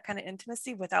away from that kind of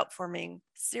intimacy without forming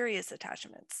serious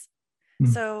attachments.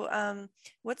 Mm-hmm. So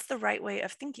what's the right way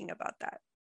of thinking about that?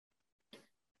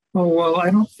 Oh, well,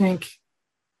 I don't think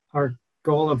our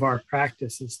goal of our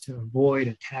practice is to avoid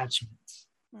attachments.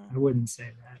 I wouldn't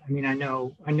say that. I mean, I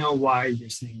know why you're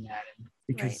saying that,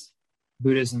 because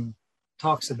Buddhism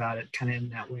talks about it kind of in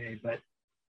that way, but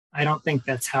I don't think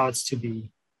that's how it's to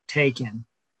be taken.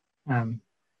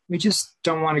 We just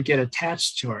don't want to get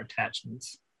attached to our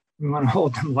attachments. We want to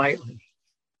hold them lightly,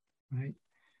 right?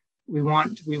 We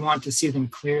want to see them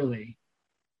clearly.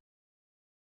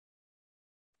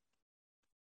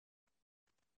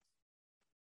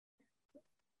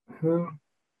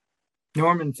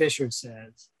 Norman Fisher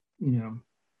says, a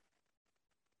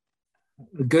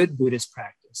good Buddhist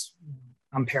practice,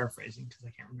 I'm paraphrasing because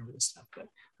I can't remember this stuff, but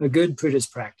a good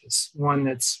Buddhist practice, one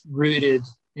that's rooted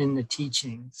in the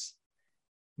teachings,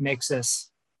 makes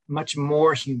us much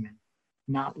more human,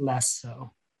 not less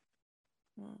so.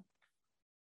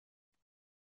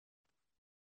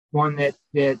 One that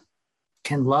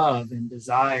can love and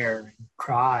desire and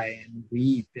cry and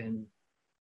weep and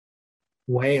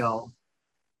wail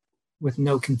with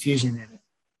no confusion in it.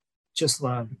 Just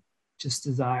love, just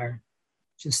desire,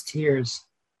 just tears,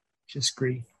 just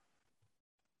grief.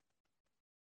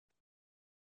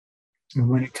 And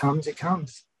when it comes, it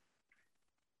comes.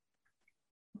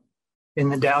 In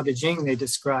the Tao Te Ching, they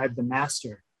describe the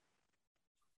master,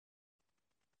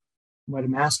 what a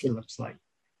master looks like.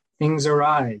 Things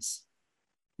arise,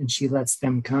 and she lets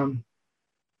them come.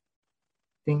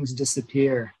 Things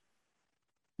disappear,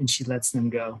 and she lets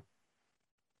them go.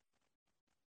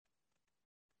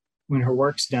 When her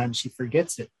work's done, she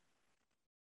forgets it.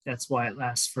 That's why it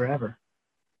lasts forever.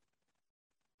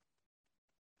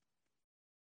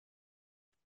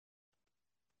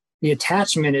 The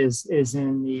attachment is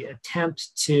in the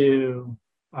attempt to,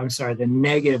 the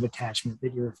negative attachment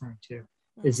that you're referring to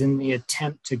is in the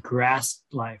attempt to grasp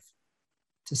life,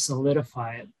 to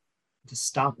solidify it, to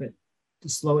stop it, to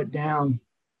slow it down.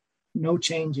 No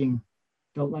changing.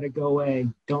 Don't let it go away.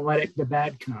 Don't let the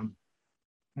bad come.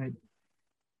 Right?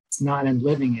 It's not in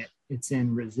living it, it's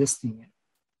in resisting it.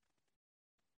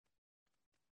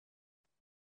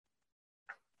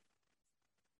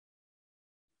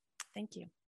 Thank you.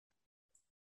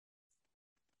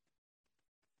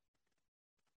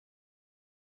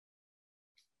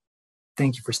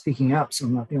 Thank you for speaking up, so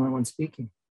I'm not the only one speaking.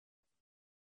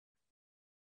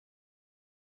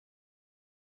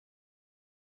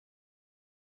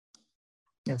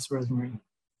 Yes, Rosemary.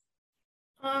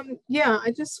 Yeah, I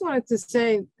just wanted to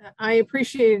say I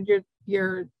appreciated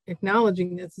your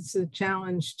acknowledging this. It's a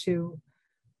challenge to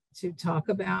talk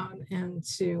about and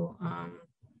to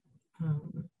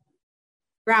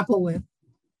grapple with.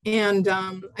 And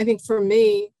I think for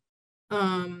me,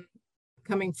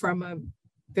 coming from a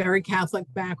very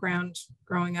Catholic background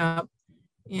growing up,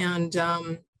 and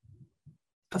a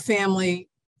family,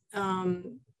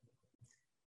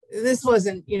 this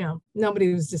wasn't,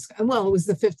 nobody was it was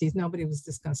the 50s, nobody was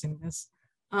discussing this.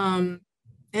 I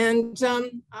don't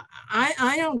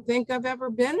think I've ever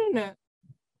been in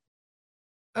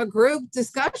a group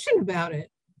discussion about it.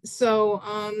 So,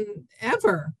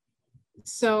 ever.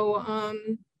 So,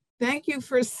 thank you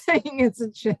for saying it's a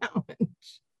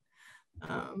challenge.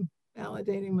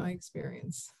 Validating my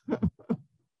experience.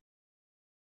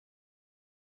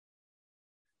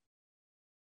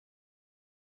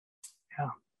 Yeah.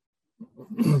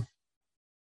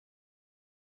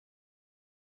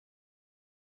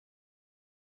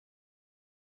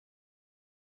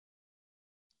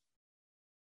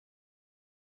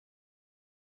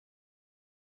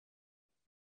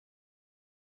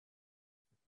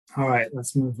 All right,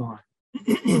 let's move on.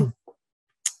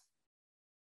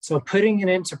 So putting it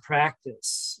into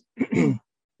practice,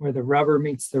 where the rubber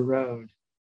meets the road.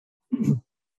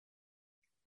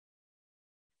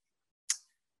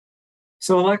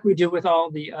 So like we do with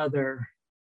all the other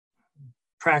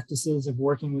practices of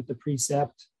working with the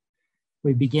precept,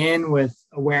 we begin with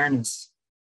awareness.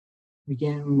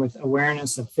 Begin with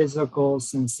awareness of physical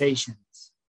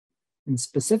sensations. And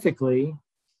specifically,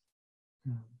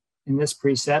 in this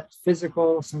precept,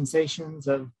 physical sensations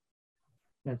of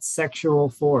that sexual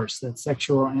force, that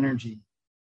sexual energy.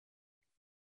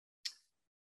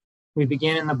 We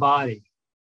begin in the body.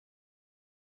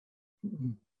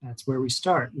 That's where we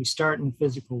start. We start in the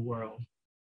physical world.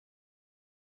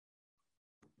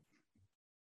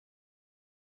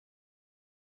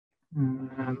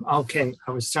 Okay,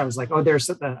 I was like, oh, there's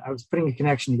I was putting a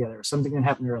connection together, something that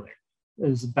happened earlier. It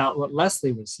was about what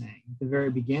Leslie was saying at the very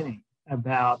beginning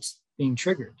about being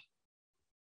triggered.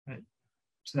 Right?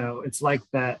 So it's like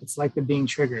that. It's like the being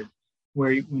triggered,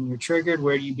 where when you're triggered,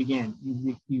 where do you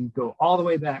begin? You go all the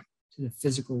way back to the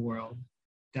physical world.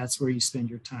 That's where you spend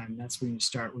your time. That's where you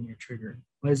start when you're triggered.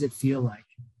 What does it feel like?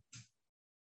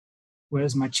 What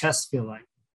does my chest feel like?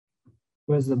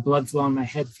 What does the blood flow in my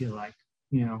head feel like?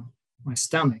 my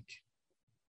stomach.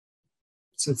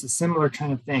 So it's a similar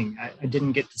kind of thing. I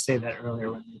didn't get to say that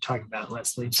earlier when you were talking about it,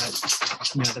 Leslie,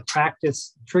 but the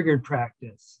practice, triggered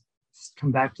practice,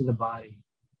 come back to the body,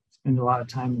 spend a lot of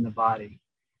time in the body.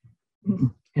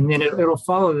 And then it'll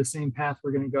follow the same path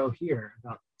we're going to go here,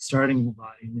 about starting in the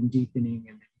body and then deepening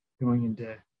and going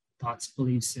into thoughts,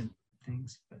 beliefs, and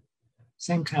things, but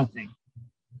same kind of thing.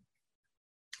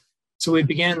 So we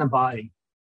begin in the body.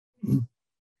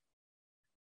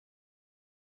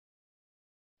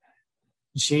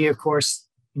 She, of course,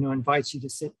 invites you to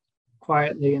sit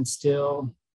quietly and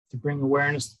still, to bring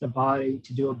awareness to the body,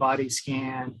 to do a body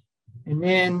scan. And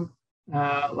then,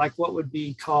 like what would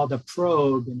be called a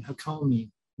probe in Hakomi,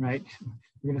 right?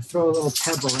 We're going to throw a little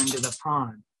pebble into the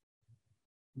pond.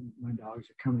 My dogs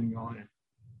are coming and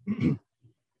going.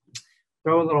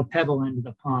 Throw a little pebble into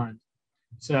the pond.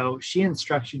 So she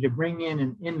instructs you to bring in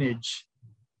an image,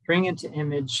 bring into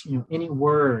image, any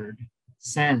word,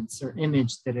 sense, or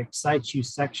image that excites you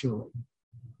sexually.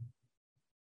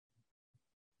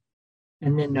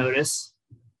 And then notice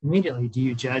immediately, do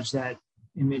you judge that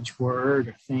image, word,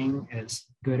 or thing as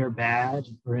good or bad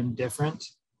or indifferent?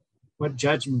 What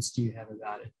judgments do you have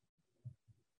about it?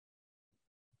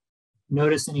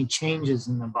 Notice any changes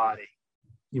in the body,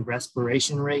 your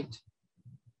respiration rate,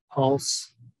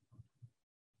 pulse,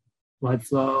 blood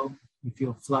flow, you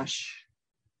feel flush,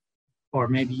 or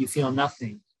maybe you feel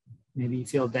nothing. Maybe you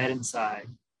feel dead inside.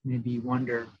 Maybe you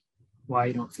wonder why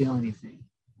you don't feel anything.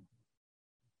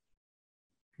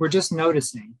 We're just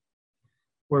noticing.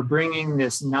 We're bringing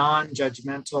this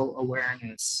non-judgmental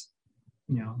awareness,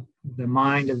 the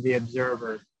mind of the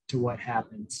observer, to what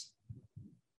happens.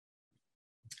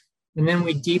 And then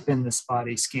we deepen this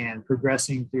body scan,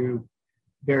 progressing through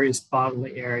various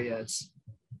bodily areas,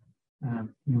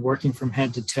 working from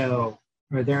head to toe.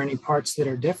 Are there any parts that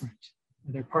are different?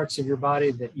 Are there parts of your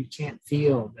body that you can't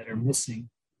feel, that are missing?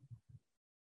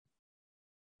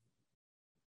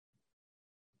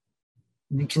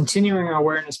 And then continuing our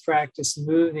awareness practice,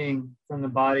 moving from the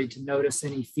body to notice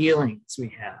any feelings we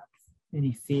have,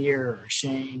 any fear or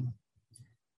shame,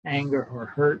 anger or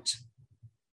hurt.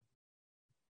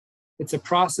 It's a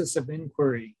process of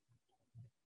inquiry.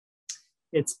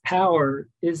 Its power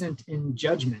isn't in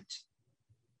judgment,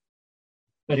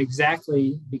 but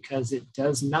exactly because it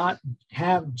does not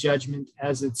have judgment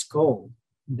as its goal.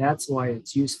 That's why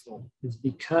it's useful, is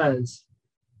because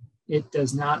it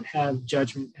does not have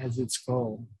judgment as its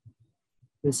goal.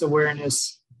 This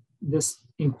awareness, this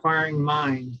inquiring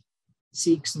mind,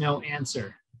 seeks no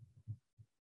answer.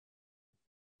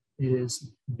 It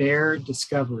is bare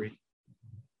discovery.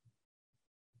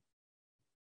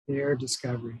 Bare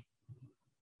discovery.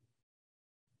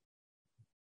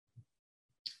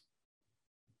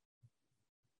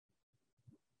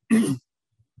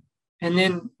 And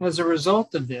then as a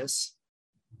result of this,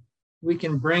 we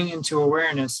can bring into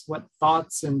awareness what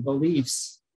thoughts and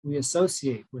beliefs we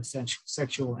associate with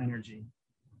sexual energy.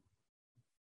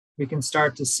 We can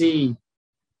start to see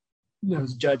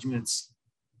those judgments.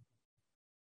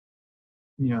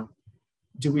 Do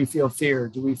we feel fear?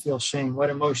 Do we feel shame? What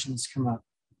emotions come up?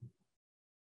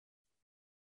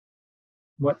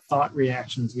 What thought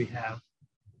reactions we have?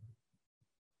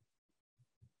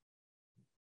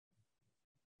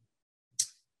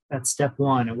 That's step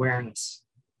one, awareness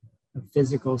of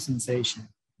physical sensation.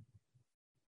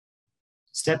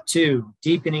 Step two,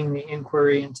 deepening the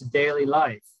inquiry into daily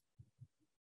life.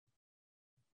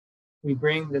 We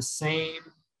bring the same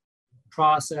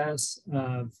process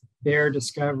of bare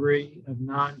discovery, of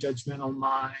non-judgmental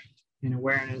mind and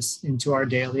awareness into our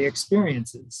daily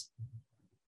experiences.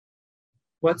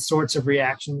 What sorts of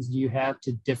reactions do you have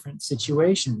to different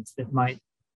situations that might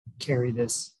carry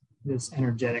this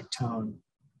energetic tone?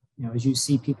 As you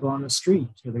see people on the street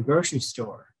or the grocery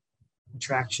store,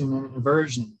 attraction and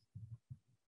aversion,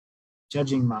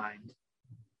 judging mind.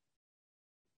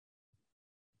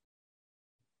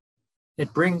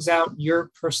 It brings out your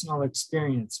personal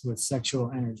experience with sexual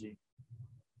energy.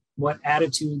 What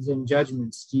attitudes and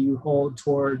judgments do you hold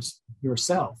towards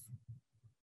yourself?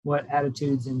 What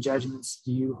attitudes and judgments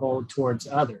do you hold towards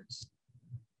others?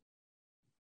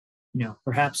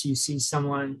 Perhaps you see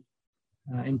someone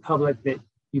in public that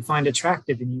you find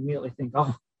attractive and you immediately think,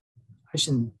 oh, I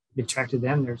shouldn't be attracted to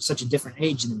them. They're such a different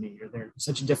age than me, or they're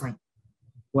such a different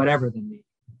whatever than me,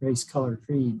 race, color,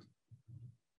 creed.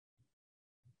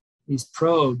 These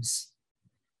probes,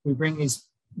 we bring we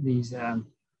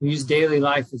use daily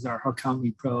life as our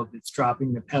Hakomi probe that's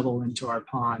dropping the pebble into our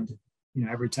pond,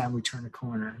 every time we turn a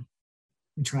corner.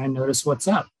 We try and notice what's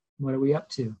up. What are we up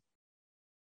to?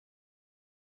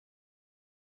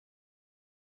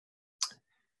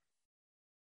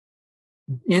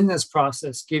 In this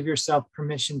process, give yourself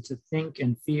permission to think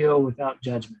and feel without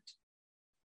judgment.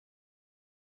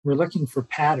 We're looking for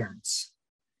patterns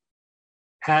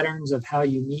of how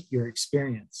you meet your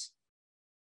experience.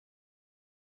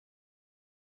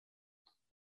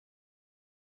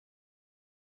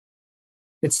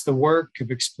 It's the work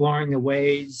of exploring the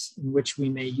ways in which we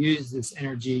may use this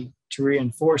energy to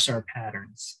reinforce our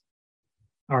patterns,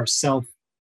 our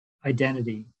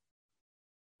self-identity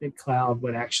that cloud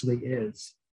what actually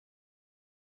is.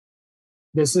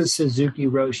 This is Suzuki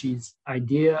Roshi's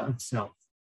idea of self.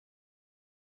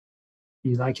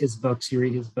 You like his books, you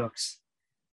read his books.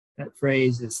 That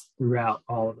phrase is throughout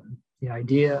all of them, the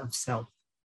idea of self.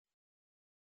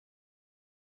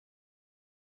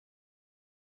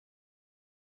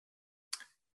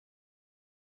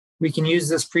 We can use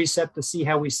this precept to see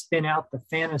how we spin out the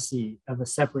fantasy of a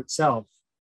separate self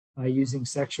by using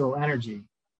sexual energy,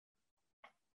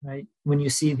 right? When you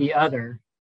see the other,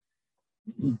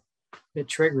 that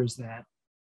triggers that.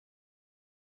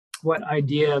 What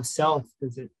idea of self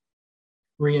does it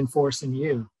reinforce in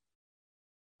you?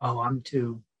 Oh, I'm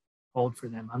too old for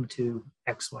them. I'm too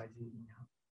XYZ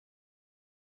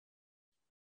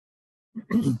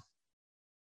now.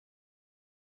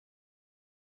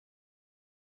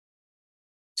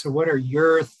 So what are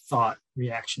your thought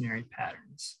reactionary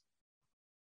patterns?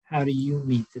 How do you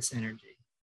meet this energy?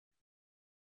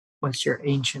 What's your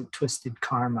ancient twisted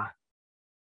karma?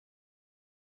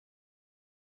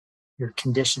 Your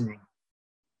conditioning?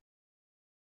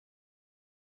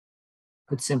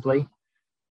 Put simply,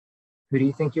 who do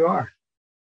you think you are?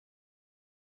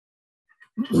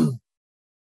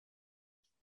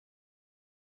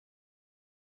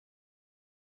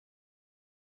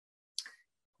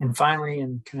 And finally,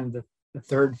 in kind of the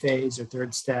third phase or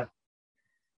third step,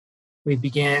 we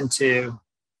began to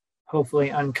hopefully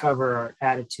uncover our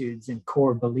attitudes and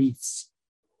core beliefs,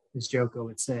 as Joko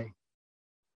would say.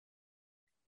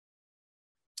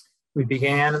 We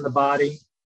began in the body,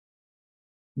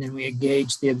 and then we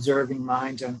engaged the observing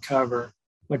mind to uncover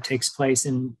what takes place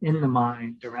in the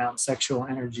mind around sexual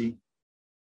energy.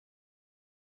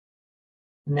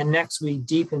 And then next, we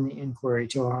deepen the inquiry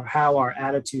to how our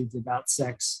attitudes about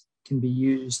sex can be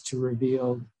used to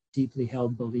reveal deeply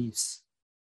held beliefs.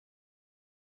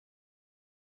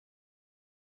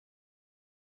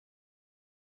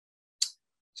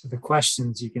 So the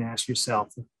questions you can ask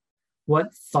yourself: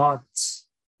 what thought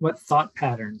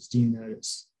patterns do you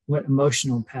notice? What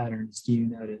emotional patterns do you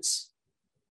notice?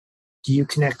 Do you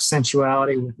connect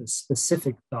sensuality with a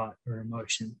specific thought or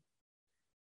emotion?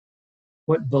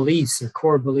 What beliefs or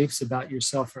core beliefs about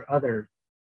yourself or other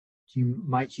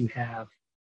might you have?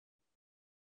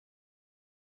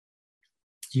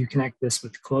 Do you connect this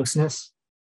with closeness?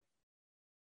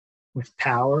 With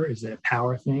power? Is it a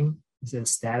power thing? Is it a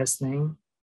status thing?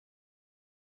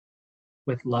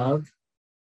 With love?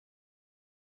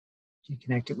 Do you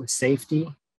connect it with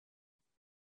safety?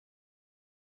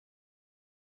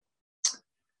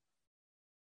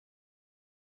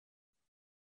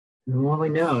 Who only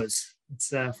knows?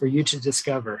 It's for you to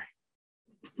discover.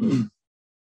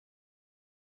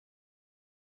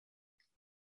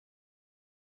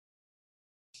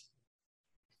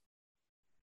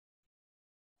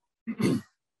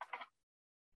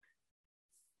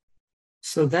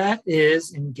 So that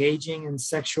is engaging in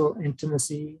sexual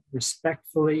intimacy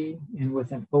respectfully and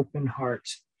with an open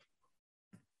heart.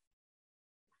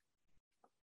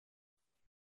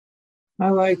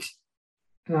 I like,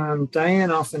 Diane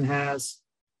often has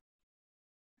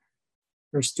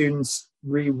her students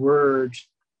reword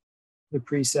the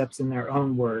precepts in their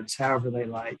own words, however they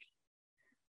like.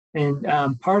 And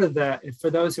part of that, for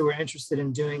those who are interested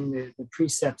in doing the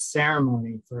precept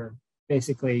ceremony for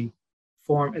basically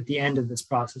form at the end of this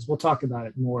process, we'll talk about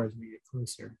it more as we get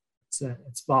closer.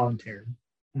 It's voluntary.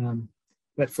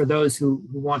 But for those who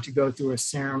want to go through a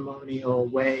ceremonial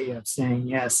way of saying,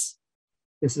 yes,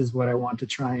 this is what I want to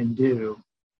try and do,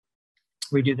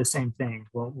 we do the same thing.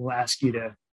 We'll ask you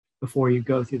to, before you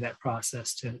go through that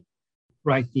process, to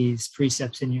write these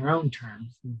precepts in your own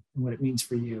terms and what it means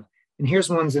for you. And here's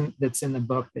one that's in the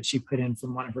book that she put in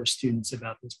from one of her students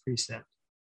about this precept.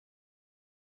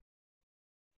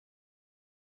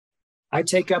 I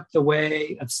take up the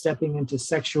way of stepping into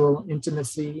sexual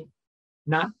intimacy,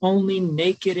 not only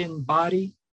naked in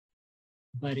body,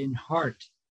 but in heart.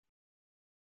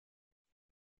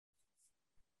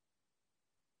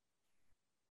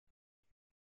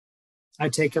 I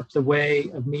take up the way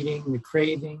of meeting the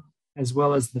craving as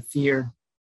well as the fear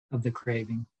of the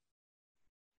craving,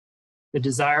 the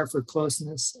desire for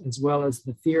closeness as well as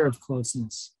the fear of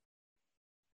closeness,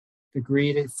 the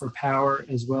greed for power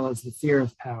as well as the fear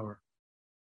of power,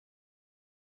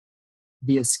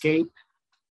 the escape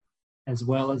as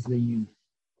well as the union.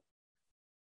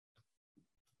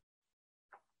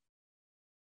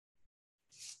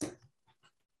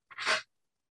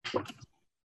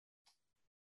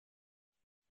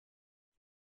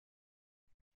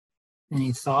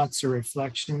 Any thoughts or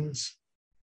reflections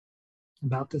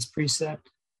about this precept?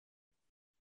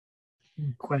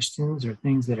 Any questions or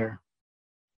things that are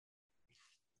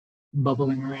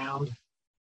bubbling around?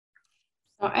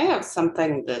 So I have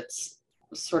something that's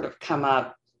sort of come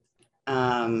up.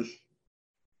 And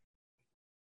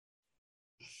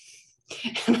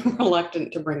I'm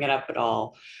reluctant to bring it up at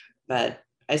all, but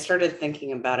I started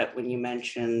thinking about it when you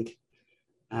mentioned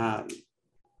that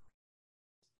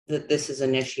this is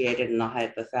initiated in the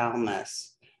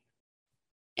hypothalamus.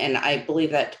 And I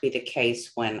believe that to be the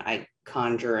case when I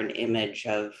conjure an image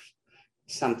of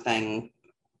something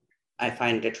I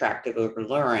find attractive or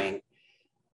alluring.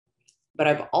 But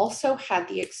I've also had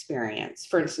the experience,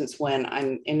 for instance, when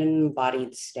I'm in an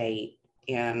embodied state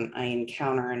and I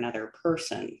encounter another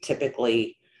person,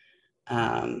 typically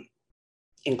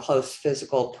in close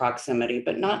physical proximity,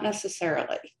 but not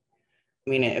necessarily. I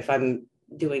mean, if I'm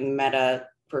doing metta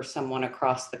for someone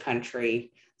across the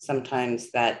country,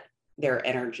 sometimes that their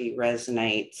energy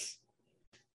resonates,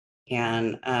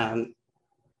 and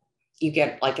you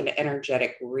get like an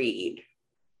energetic read,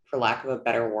 for lack of a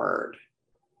better word,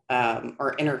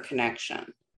 or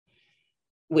interconnection,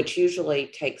 which usually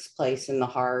takes place in the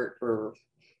heart or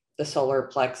the solar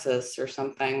plexus or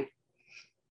something.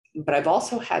 But I've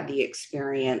also had the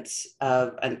experience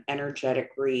of an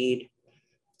energetic read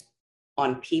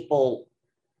on people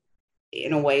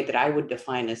in a way that I would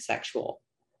define as sexual.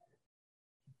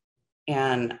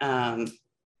 And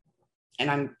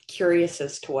I'm curious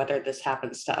as to whether this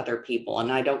happens to other people.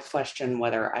 And I don't question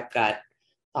whether I've got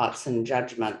thoughts and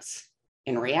judgments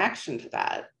in reaction to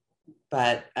that.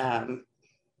 But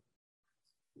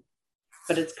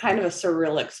it's kind of a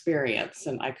surreal experience,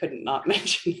 and I couldn't not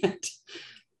mention it.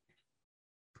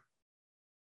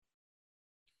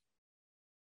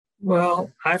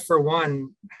 Well, I, for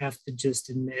one, have to just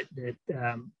admit that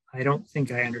I don't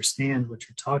think I understand what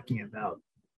you're talking about.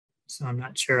 So I'm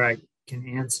not sure I can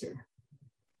answer.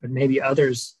 But maybe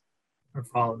others are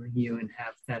following you and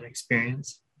have that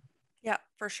experience. Yeah,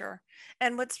 for sure.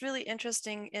 And what's really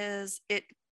interesting is it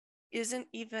isn't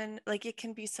even like, it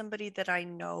can be somebody that I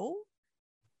know,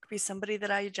 it could be somebody that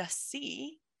I just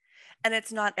see, and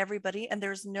it's not everybody. And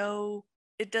there's no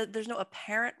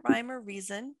apparent rhyme or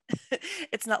reason.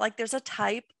 It's not like there's a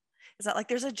type. It's not like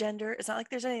there's a gender. It's not like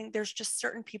there's anything. There's just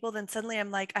certain people. Then suddenly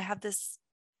I'm like, I have this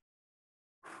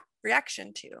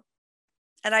reaction to.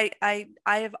 And I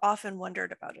have often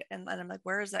wondered about it. And I'm like,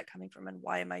 where is that coming from? And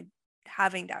why am I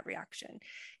having that reaction?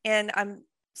 And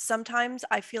sometimes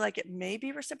I feel like it may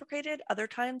be reciprocated. Other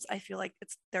times I feel like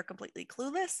they're completely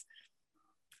clueless.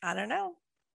 I don't know.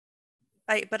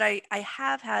 But I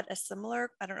have had a similar,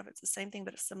 I don't know if it's the same thing,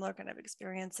 but a similar kind of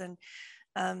experience. And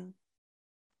I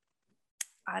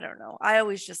don't know. I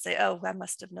always just say, oh, I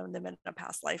must have known them in a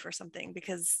past life or something,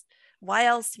 because why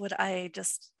else would I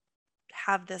just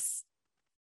have this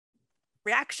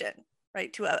reaction,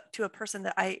 right, to a person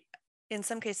that I, in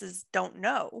some cases, don't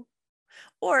know,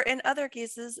 or in other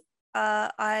cases,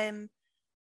 I'm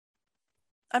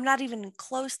not even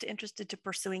close to interested to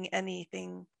pursuing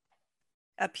anything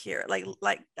up here.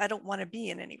 Like I don't want to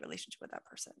be in any relationship with that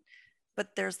person,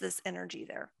 but there's this energy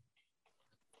there.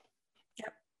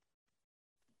 Yep.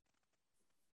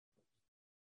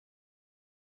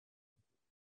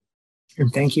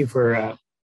 And thank you for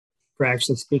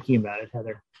actually speaking about it,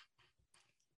 Heather.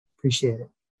 Appreciate it.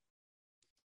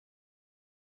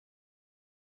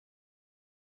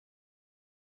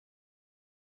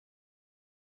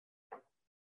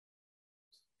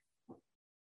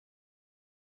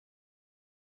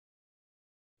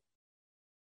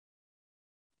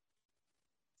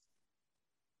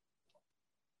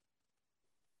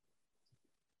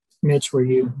 Mitch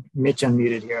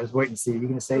unmuted here. I was waiting to see. You're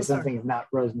going to say something if not,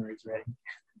 Rosemary's ready.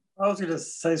 I was going to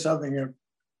say something.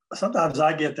 Sometimes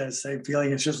I get that same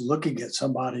feeling. It's just looking at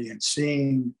somebody and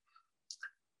seeing,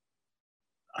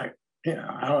 I don't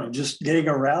know, just getting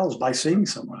aroused by seeing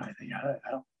someone, I think.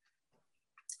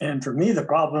 And for me, the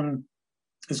problem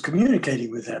is communicating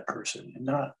with that person, and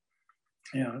not,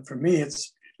 for me,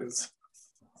 it's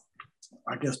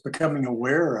I guess, becoming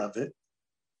aware of it.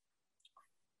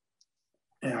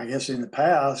 And I guess in the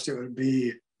past, it would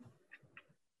be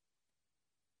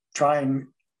trying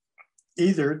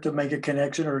either to make a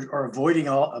connection or avoiding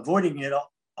it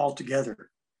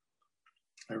altogether,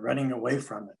 or running away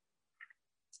from it.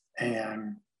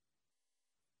 And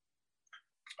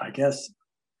I guess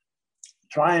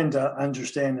trying to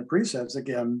understand the precepts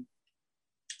again,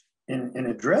 in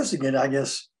addressing it, I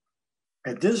guess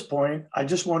at this point, I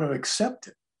just want to accept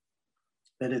it,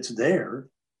 that it's there.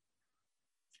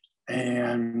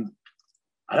 And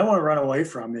I don't want to run away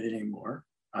from it anymore.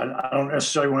 I don't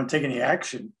necessarily want to take any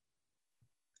action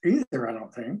either, I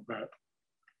don't think, but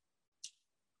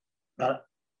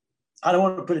I don't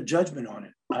want to put a judgment on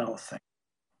it, I don't think.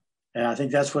 And I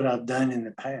think that's what I've done in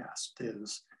the past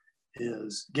is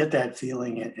get that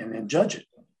feeling and then judge it.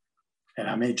 And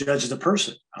I may judge the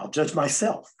person, I'll judge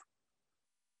myself.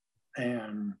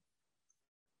 And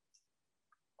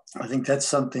I think that's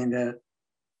something that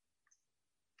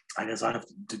I guess I have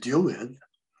to deal with,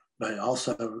 but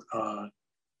also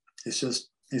it's just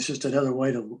another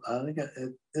way to, I think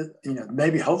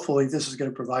maybe hopefully this is going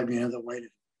to provide me another way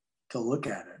to look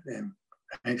at it and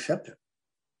accept it.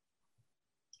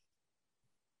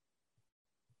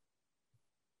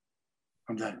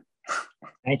 I'm done.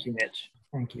 Thank you, Mitch.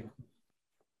 Thank you.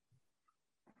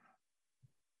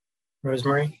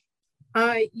 Rosemary?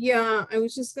 Yeah, I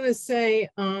was just going to say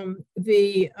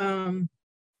the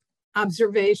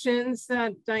observations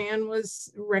that Diane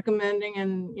was recommending,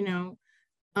 and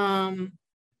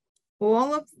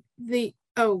all of the,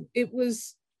 it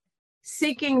was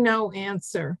seeking no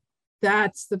answer.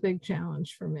 That's the big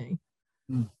challenge for me.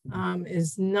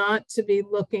 Is not to be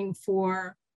looking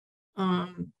for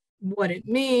what it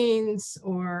means,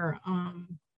 or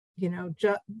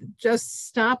just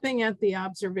stopping at the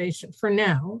observation for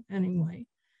now anyway.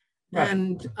 Right.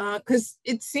 And because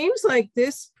it seems like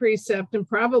this precept, and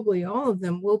probably all of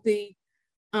them, will be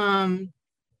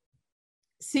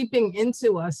seeping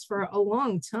into us for a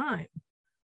long time.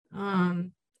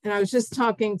 And I was just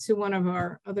talking to one of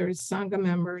our other Sangha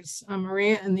members,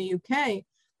 Maria, in the UK,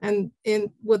 and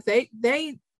in what they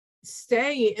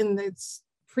stay in this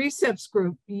precepts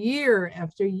group year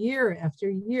after year after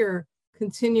year,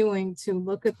 continuing to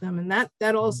look at them. And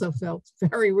that also felt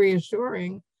very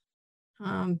reassuring,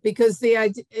 because the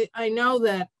idea, I know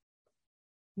that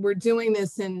we're doing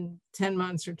this in 10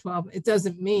 months or 12. It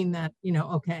doesn't mean that,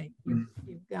 okay,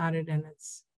 you've got it, and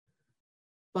it's,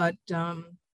 but,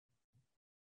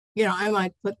 I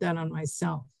might put that on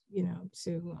myself,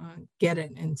 to get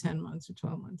it in 10 months or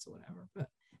 12 months or whatever. But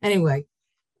anyway,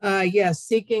 yes,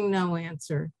 seeking no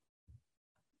answer.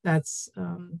 That's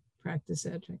Practice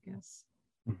Edge, I guess.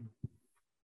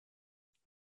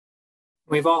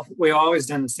 We've always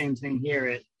done the same thing here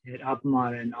at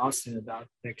Appamada in Austin about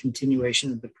the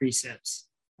continuation of the precepts.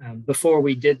 Before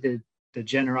we did the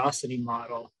generosity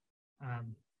model,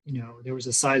 there was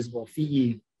a sizable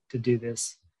fee to do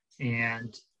this,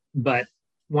 but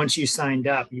once you signed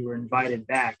up, you were invited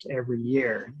back every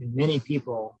year. And many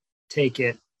people take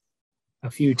it a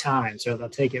few times, or they'll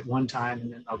take it one time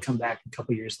and then they'll come back a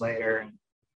couple years later.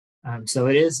 And so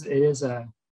it is a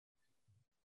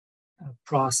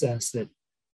process that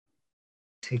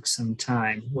takes some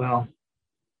time. Well,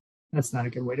 that's not a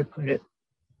good way to put it.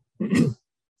 It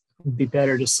would be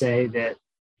better to say that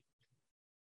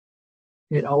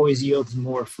it always yields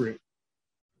more fruit,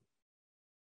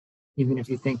 even if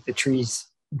you think the tree's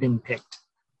been picked.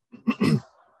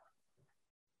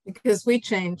 Because we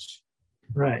change.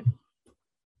 Right.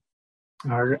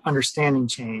 Our understanding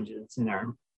changes and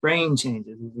our brain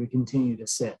changes as we continue to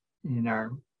sit, and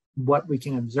what we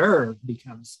can observe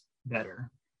becomes better.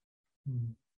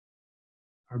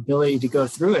 Our ability to go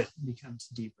through it becomes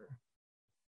deeper.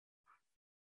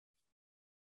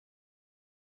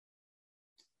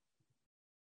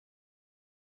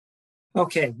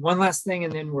 Okay, one last thing,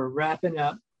 and then we're wrapping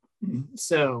up.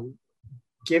 So,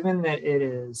 given that it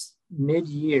is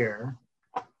mid-year,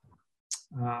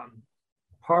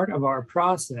 part of our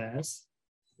process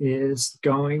is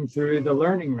going through the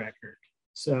learning record.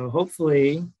 So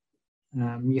hopefully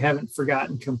you haven't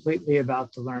forgotten completely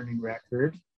about the learning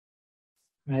record,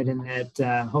 right? And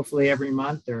that hopefully every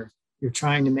month you're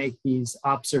trying to make these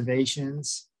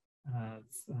observations of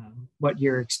what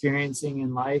you're experiencing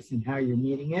in life and how you're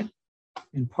meeting it.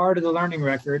 And part of the learning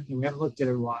record, and we haven't looked at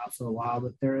it for a while,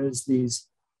 but there is these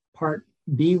part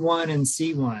B1 and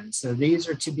C1. So these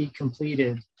are to be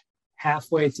completed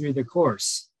halfway through the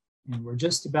course. And we're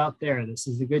just about there. This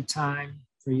is a good time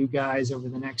for you guys over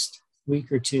the next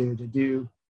week or two to do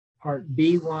part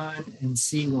B1 and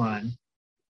C1.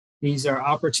 These are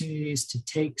opportunities to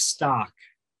take stock.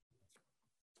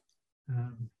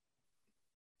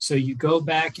 So you go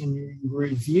back and you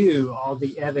review all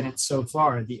the evidence so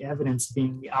far, the evidence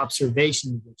being the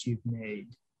observations that you've made,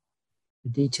 the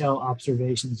detailed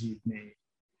observations you've made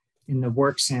in the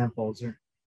work samples.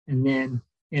 And then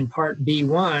in part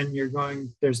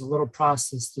B1, there's a little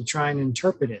process to try and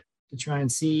interpret it, to try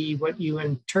and see what you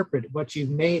interpret, what you've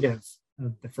made of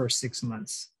the first 6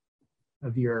 months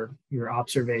of your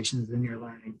observations and your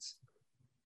learnings.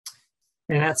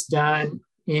 And that's done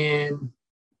in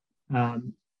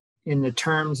the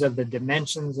terms of the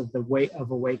dimensions of the way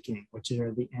of awakening, which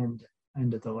are the end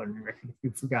of the learning record. If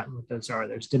you've forgotten what those are,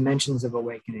 there's dimensions of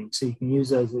awakening. So you can use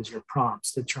those as your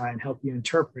prompts to try and help you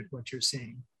interpret what you're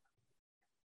seeing.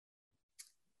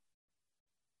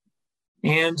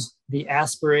 And the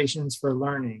aspirations for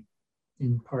learning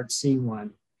in part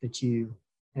C1 that you,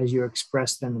 as you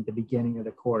express them at the beginning of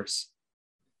the course.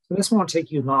 So this won't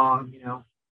take you long, you know,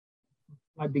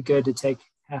 might be good to take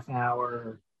half an hour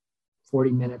or 40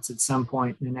 minutes at some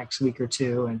point in the next week or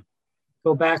two and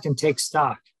go back and take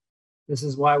stock. This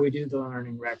is why we do the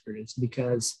learning record. It's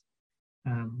because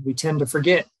we tend to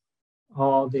forget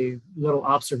all the little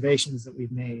observations that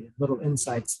we've made, little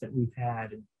insights that we've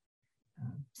had, and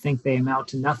think they amount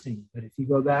to nothing. But if you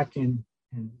go back and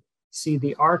see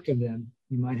the arc of them,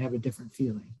 you might have a different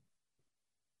feeling.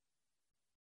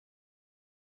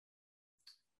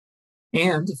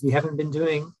 And if you haven't been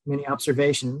doing many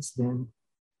observations, then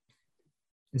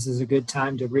this is a good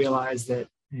time to realize that,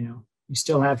 you know, you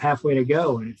still have halfway to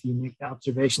go. And if you make the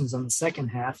observations on the second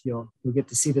half, you'll get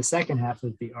to see the second half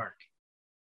of the arc.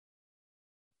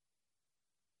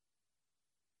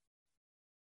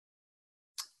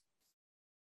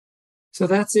 So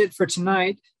that's it for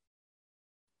tonight.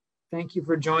 Thank you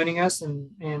for joining us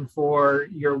and for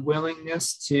your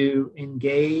willingness to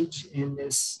engage in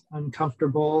this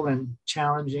uncomfortable and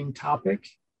challenging topic.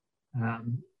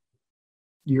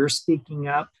 You're speaking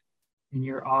up and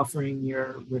you're offering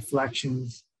your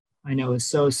reflections, I know is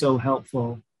so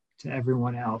helpful to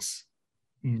everyone else.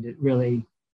 And it really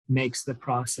makes the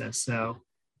process. So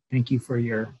thank you for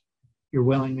your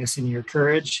willingness and your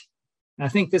courage. I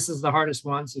think this is the hardest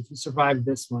one. So if you survive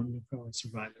this one, you'll probably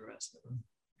survive the rest of them.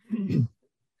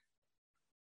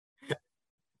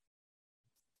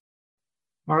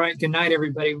 All right. Good night,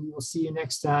 everybody. We will see you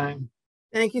next time.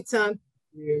 Thank you, Tom.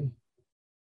 Thank you.